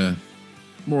 yeah.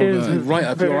 More It of is that. Right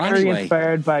up your very alleyway.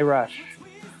 inspired by Rush.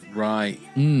 Right.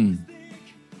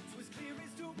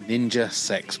 Ninja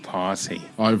Sex Party.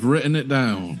 I've written it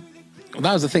down. Well,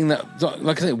 that was the thing that,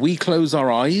 like I said, We Close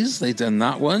Our Eyes. They've done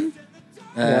that one.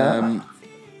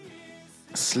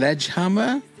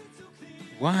 Sledgehammer.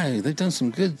 Wow, they've done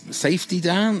some good. Safety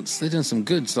Dance. They've done some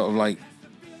good sort of like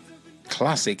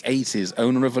classic 80s.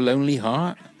 Owner of a Lonely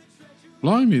Heart.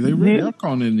 Blimey, they really have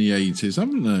gone in the 80s,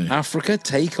 haven't they? Africa,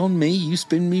 Take on Me. You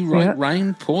spin me right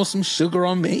round. Pour some sugar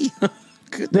on me.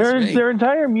 Their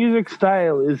entire music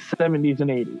style is 70s and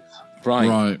 80s.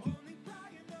 Right.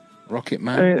 Rocket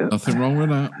Man. Nothing wrong with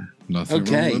that. Nothing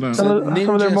wrong with that. So some of their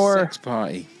Ninja more Sex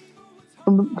Party.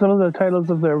 some of the titles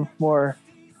of their more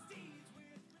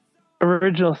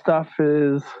original stuff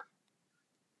is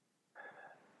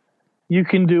You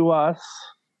Can Do Us.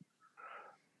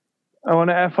 I Want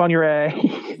to F on Your A.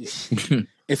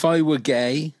 If I Were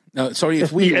Gay. No, sorry,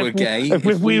 If We Were Gay. If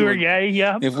we were gay,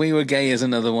 yeah. If We Were Gay is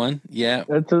another one. Yeah.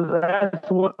 That's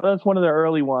one of the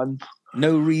early ones.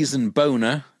 No Reason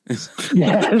Boner. Yes.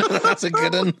 That's a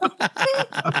good one.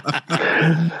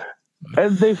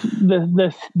 And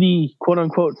the quote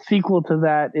unquote sequel to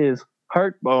that is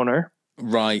Heart Boner.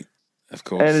 Right, of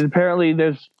course. And apparently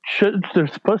there's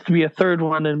supposed to be a third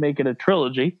one and make it a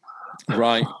trilogy.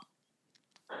 Right.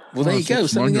 Well, there you go.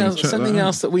 Something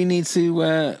else that we need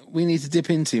to dip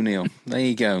into, Neil. There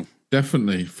you go.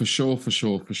 Definitely, for sure.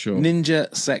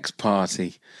 Ninja Sex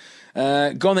Party.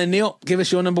 Go on then, Neil. Give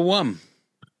us your number one.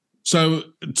 So,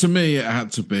 to me, it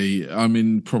had to be, I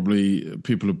mean, probably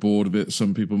people are bored of it.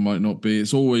 Some people might not be.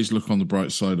 It's always Look on the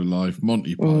Bright Side of Life.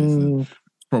 Monty Python.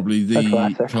 Probably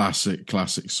the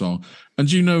classic song.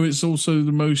 And you know, it's also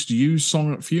the most used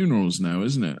song at funerals now,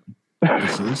 isn't it?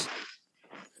 This is.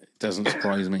 Doesn't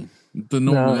surprise me.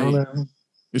 No.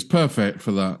 It's perfect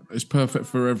for that. It's perfect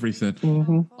for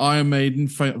everything. Iron Maiden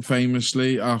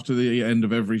famously, after the end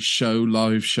of every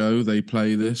live show, they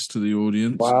play this to the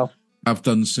audience. Wow. Have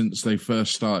done since they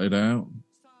first started out.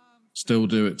 Still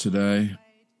do it today.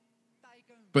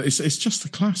 But it's just a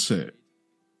classic.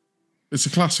 It's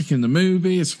a classic in the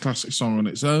movie. It's a classic song on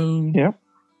its own. Yep.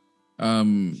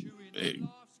 It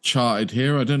charted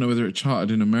here. I don't know whether it charted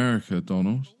in America,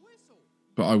 Donald.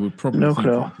 But I would probably think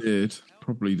it did.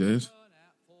 Probably did.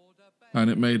 And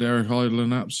it made Eric Idle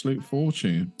an absolute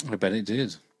fortune. I bet it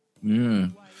did. Yeah.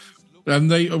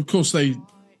 And they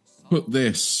put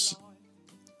this...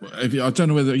 I don't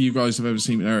know whether you guys have ever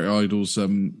seen Eric Idle's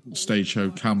stage show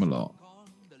Spamalot.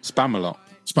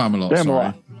 Spamalot,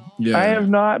 sorry. Yeah. I have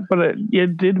not, but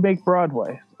it did make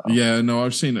Broadway. So. Yeah, no,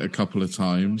 I've seen it a couple of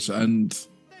times, and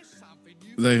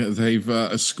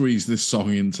they've squeezed this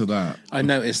song into that. I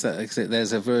noticed that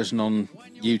there's a version on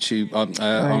YouTube, on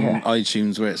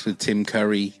iTunes, where it's with Tim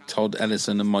Curry, Todd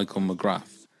Ellison, and Michael McGrath.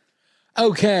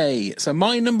 Okay, so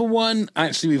my number one,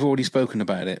 actually, we've already spoken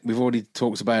about it. We've already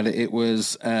talked about it. It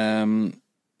was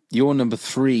your number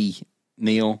 3,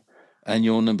 Neil, and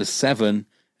your number 7,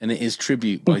 and it is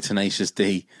Tribute by Tenacious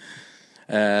D.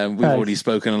 We've already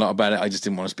spoken a lot about it. I just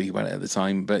didn't want to speak about it at the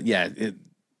time. But yeah,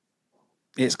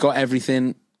 it's got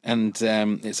everything, and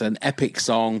it's an epic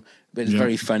song, but it's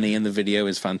very funny, and the video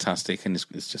is fantastic, and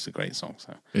it's just a great song.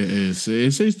 So it is.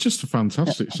 It's just a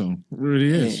fantastic song. It really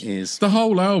is. It is. The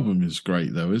whole album is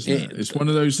great, though, isn't it? It's one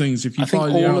of those things. If you buy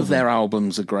the album, all of their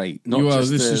albums are great.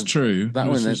 This is true.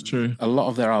 This is true. A lot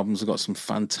of their albums have got some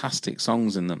fantastic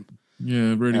songs in them.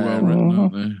 Yeah, really well written,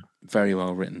 aren't they? Very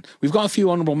well written. We've got a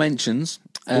few honourable mentions.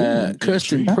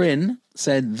 Kirsten Prynne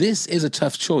said, "This is a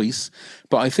tough choice,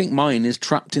 but I think mine is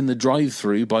Trapped in the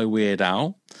Drive-Thru by Weird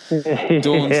Al."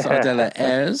 Dawn Sardella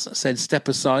Ayres said, "Step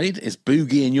Aside is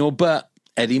Boogie in Your Butt,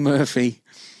 Eddie Murphy."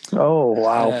 Oh,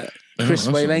 wow. Chris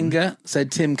Wailenga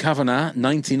said, Tim Kavanagh,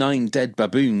 99 Dead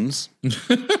Baboons.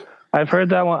 I've heard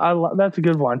that one. That's a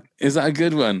good one. Is that a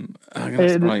good one? It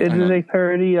is a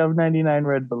parody of 99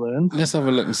 Red Balloons. Let's have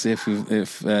a look and see if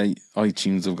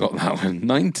iTunes have got that one.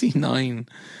 99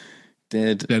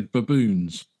 Dead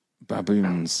Baboons.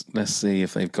 Let's see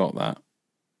if they've got that.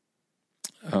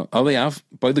 Oh, they have.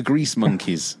 By the Grease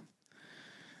Monkeys.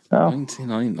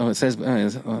 99. Oh, it says...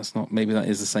 that's not... Maybe that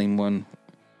is the same one.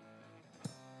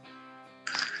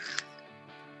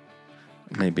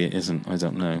 Maybe it isn't. I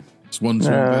don't know. It's one to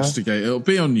investigate. It'll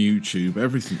be on YouTube.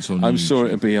 Everything's on YouTube. I'm sure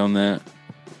it'll be on there.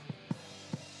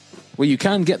 Well, you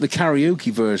can get the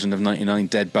karaoke version of 99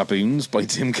 Dead Baboons by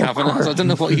Tim Kavanagh. I don't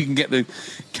know what you can get the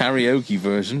karaoke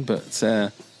version, but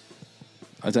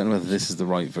I don't know whether this is the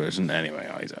right version. Anyway,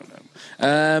 I don't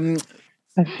know.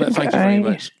 But thank you very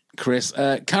much, Chris.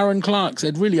 Karen Clark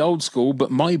said, really old school,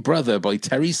 but My Brother by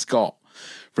Terry Scott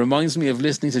reminds me of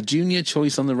listening to Junior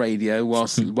Choice on the radio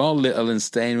while little and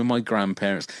staying with my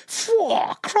grandparents.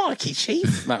 Whoa, crikey,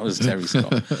 Chief. That was Terry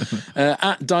Scott.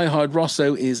 At Die Hard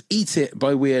Rosso is Eat It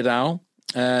by Weird Al.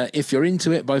 If You're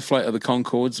Into It by Flight of the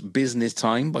Conchords, Business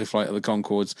Time by Flight of the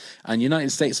Conchords, and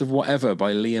United States of Whatever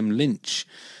by Liam Lynch.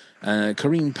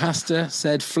 Kareem Pastor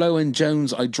said Flo and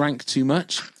Jones, I Drank Too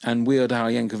Much, and Weird Al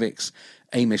Yankovic's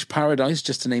Amish Paradise,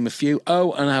 just to name a few.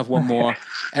 Oh, and I have one more.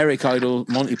 Eric Idle,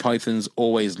 Monty Python's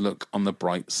Always Look on the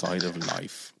Bright Side of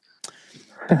Life.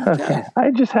 Okay.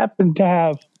 I just happen to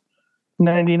have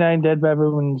 99 Dead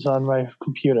Baboons on my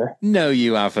computer. No,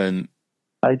 you haven't.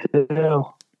 I do.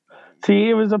 See,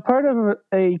 it was a part of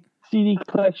a CD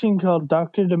collection called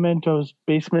Dr. Demento's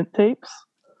Basement Tapes.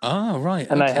 Oh, right.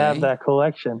 And I have that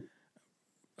collection.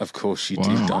 Of course you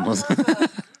do, Donald.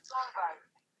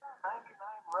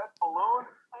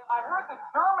 I heard the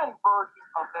German version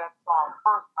of that song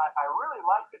first. I really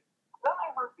liked it. Then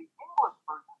I heard the English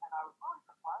version, and I was really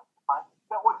surprised to find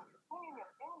that what you're singing in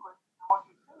English and what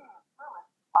you're singing in German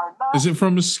are not... Is it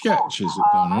from a sketch, is it,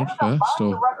 Donald, first?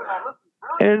 Or?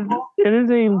 It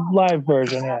is a live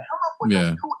version, yeah.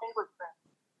 Yeah. Two English bands,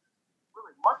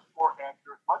 really much more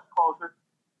accurate, much closer.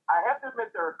 I have to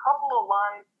admit there are a couple of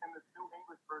lines in this new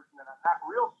English version that I'm not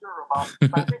real sure about,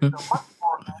 but I think they're much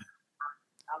more accurate.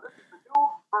 Now, this is the new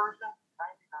version, 99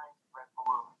 Red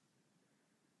Balloon.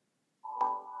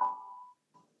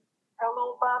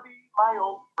 Hello, Bobby, my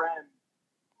old friend.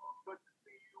 Good to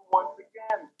see you once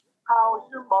again. How's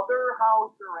your mother?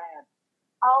 How's your aunt?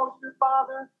 How's your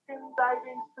father's skin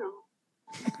diving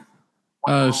suit?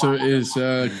 Oh, so it is,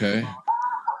 okay.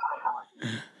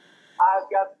 I've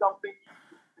got something you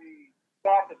can see.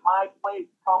 Back at my place,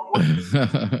 come with me.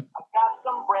 I've got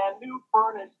some brand new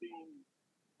furnishings.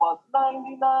 Plus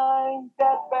 99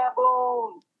 dead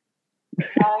baboons.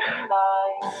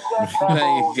 99 dead baboons.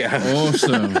 There you go.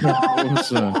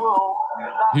 Awesome.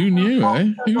 Who knew,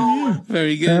 eh? Who knew?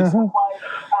 Very good.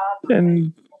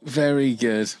 And very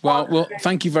good. Well,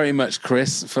 thank you very much,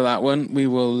 Chris, for that one. We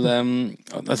will.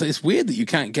 It's weird that you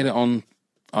can't get it on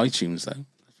iTunes, though.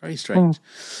 Very strange.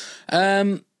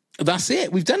 That's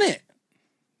it. We've done it.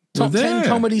 Top 10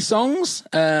 comedy songs.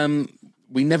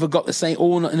 We never got the same.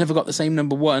 Never got the same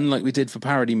number one like we did for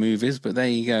parody movies. But there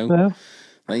you go. Yeah.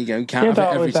 There you go. Can't have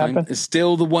it every time. Happen. It's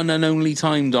still the one and only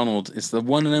time, Donald. It's the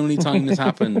one and only time this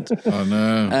happened. Oh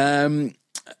no.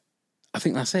 I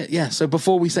think that's it. Yeah. So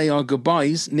before we say our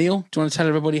goodbyes, Neil, do you want to tell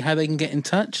everybody how they can get in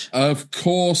touch? Of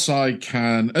course I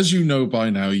can. As you know by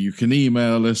now, you can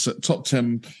email us at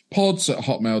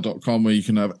top10pods@hotmail.com, where you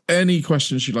can have any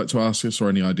questions you'd like to ask us or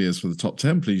any ideas for the top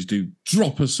 10. Please do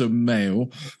drop us a mail.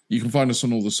 You can find us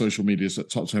on all the social medias at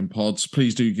Top 10 Pods.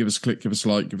 Please do give us a click, give us a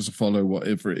like, give us a follow,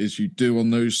 whatever it is you do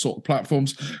on those sort of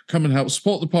platforms. Come and help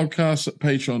support the podcast at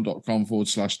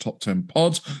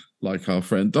patreon.com/top10pods. Like our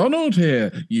friend Donald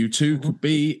here, you too could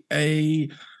be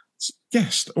a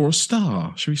guest or a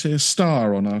star. Should we say a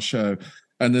star on our show?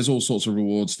 And there's all sorts of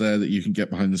rewards there that you can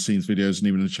get behind the scenes videos and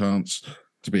even a chance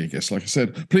to be a guest. Like I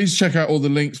said, please check out all the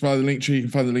links via the link tree. You can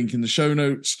find the link in the show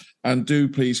notes. And do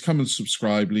please come and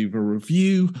subscribe, leave a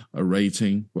review, a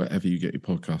rating, wherever you get your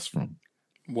podcast from.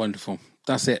 Wonderful.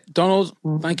 That's it. Donald,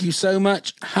 thank you so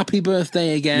much. Happy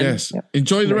birthday again. Yes.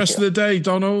 Enjoy the rest of the day,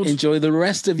 Donald. Enjoy the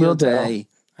rest of your day.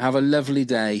 Have a lovely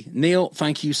day. Neil,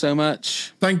 thank you so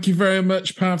much. Thank you very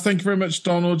much, Pav. Thank you very much,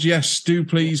 Donald. Yes, do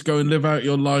please go and live out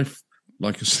your life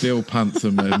like a Steel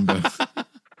Panther member.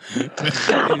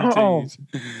 Indeed.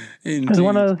 There's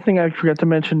one other thing I forgot to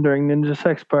mention during Ninja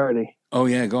Sex Party. Oh,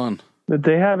 yeah, go on. That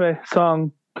they have a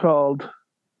song called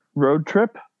Road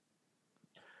Trip,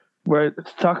 where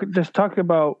it's talking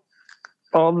about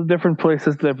all the different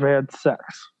places they've had sex.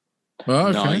 Oh,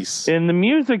 okay. Nice. In the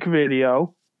music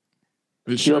video,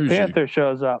 Steel Panther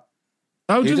shows up.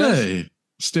 Oh, do they?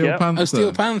 Steel Panther. Oh,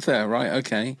 Steel Panther, right,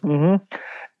 okay. Mm-hmm.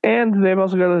 And they've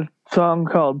also got a song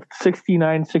called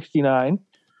 6969,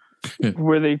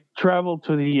 where they travel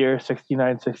to the year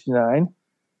 6969.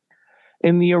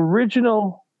 In the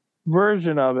original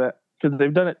version of it, because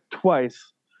they've done it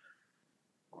twice,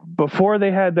 before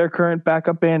they had their current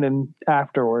backup band and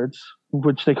afterwards,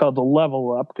 which they called the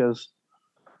Level Up, because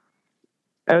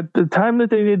at the time that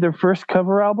they did their first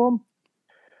cover album,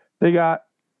 they got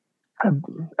a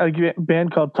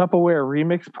band called Tupperware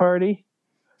Remix Party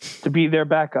to be their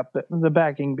backup, the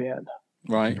backing band.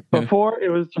 Right. Before, it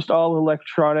was just all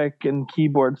electronic and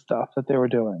keyboard stuff that they were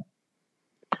doing.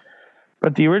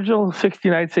 But the original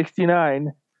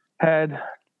 6969 had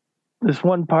this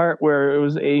one part where it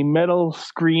was a metal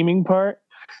screaming part,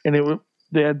 and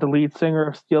they had the lead singer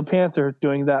of Steel Panther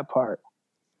doing that part.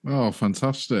 Oh,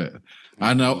 fantastic.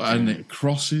 I know, and it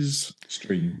crosses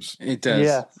streams. It does.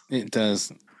 Yeah. It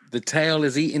does. The tail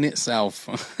is eating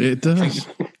itself. It does.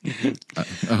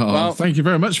 Well, thank you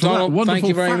very much for Donald, that wonderful thank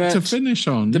you very fact to much. finish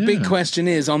on. The yeah. big question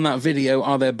is, on that video,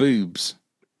 are there boobs?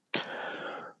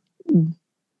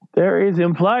 There is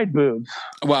implied boobs.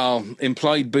 Well,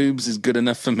 implied boobs is good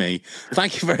enough for me.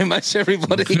 Thank you very much,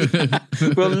 everybody.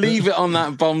 We'll leave it on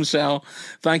that bombshell.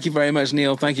 Thank you very much,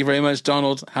 Neil. Thank you very much,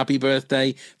 Donald. Happy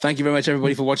birthday. Thank you very much,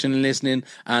 everybody, for watching and listening.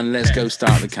 And let's go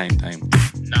start the countdown.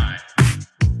 9,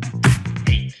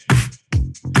 8,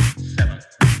 7,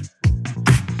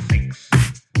 6,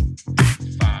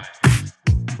 5,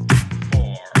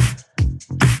 4,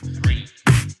 3,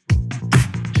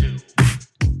 2,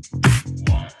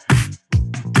 1.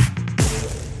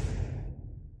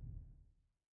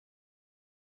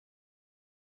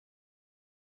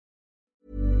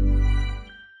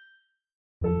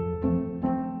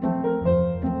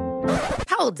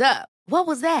 Hold up. What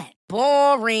was that?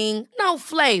 Boring. No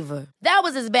flavor. That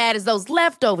was as bad as those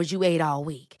leftovers you ate all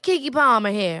week. Keke Palmer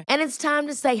here, and it's time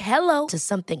to say hello to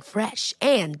something fresh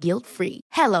and guilt-free.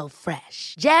 Hello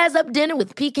Fresh. Jazz up dinner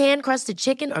with pecan-crusted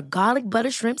chicken or garlic butter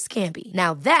shrimp scampi.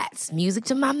 Now that's music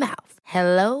to my mouth.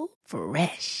 Hello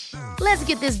Fresh. Let's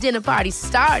get this dinner party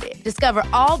started. Discover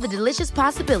all the delicious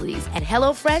possibilities at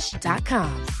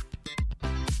hellofresh.com.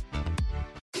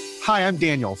 Hi, I'm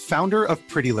Daniel, founder of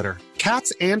Pretty Litter.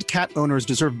 Cats and cat owners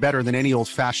deserve better than any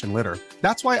old-fashioned litter.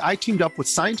 That's why I teamed up with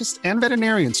scientists and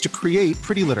veterinarians to create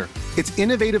Pretty Litter. Its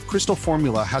innovative crystal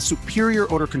formula has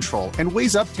superior odor control and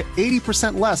weighs up to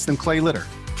 80% less than clay litter.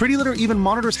 Pretty Litter even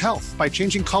monitors health by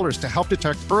changing colors to help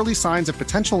detect early signs of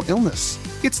potential illness.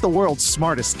 It's the world's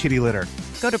smartest kitty litter.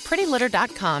 Go to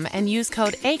prettylitter.com and use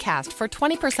code ACAST for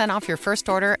 20% off your first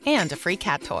order and a free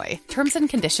cat toy. Terms and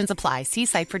conditions apply. See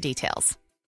site for details.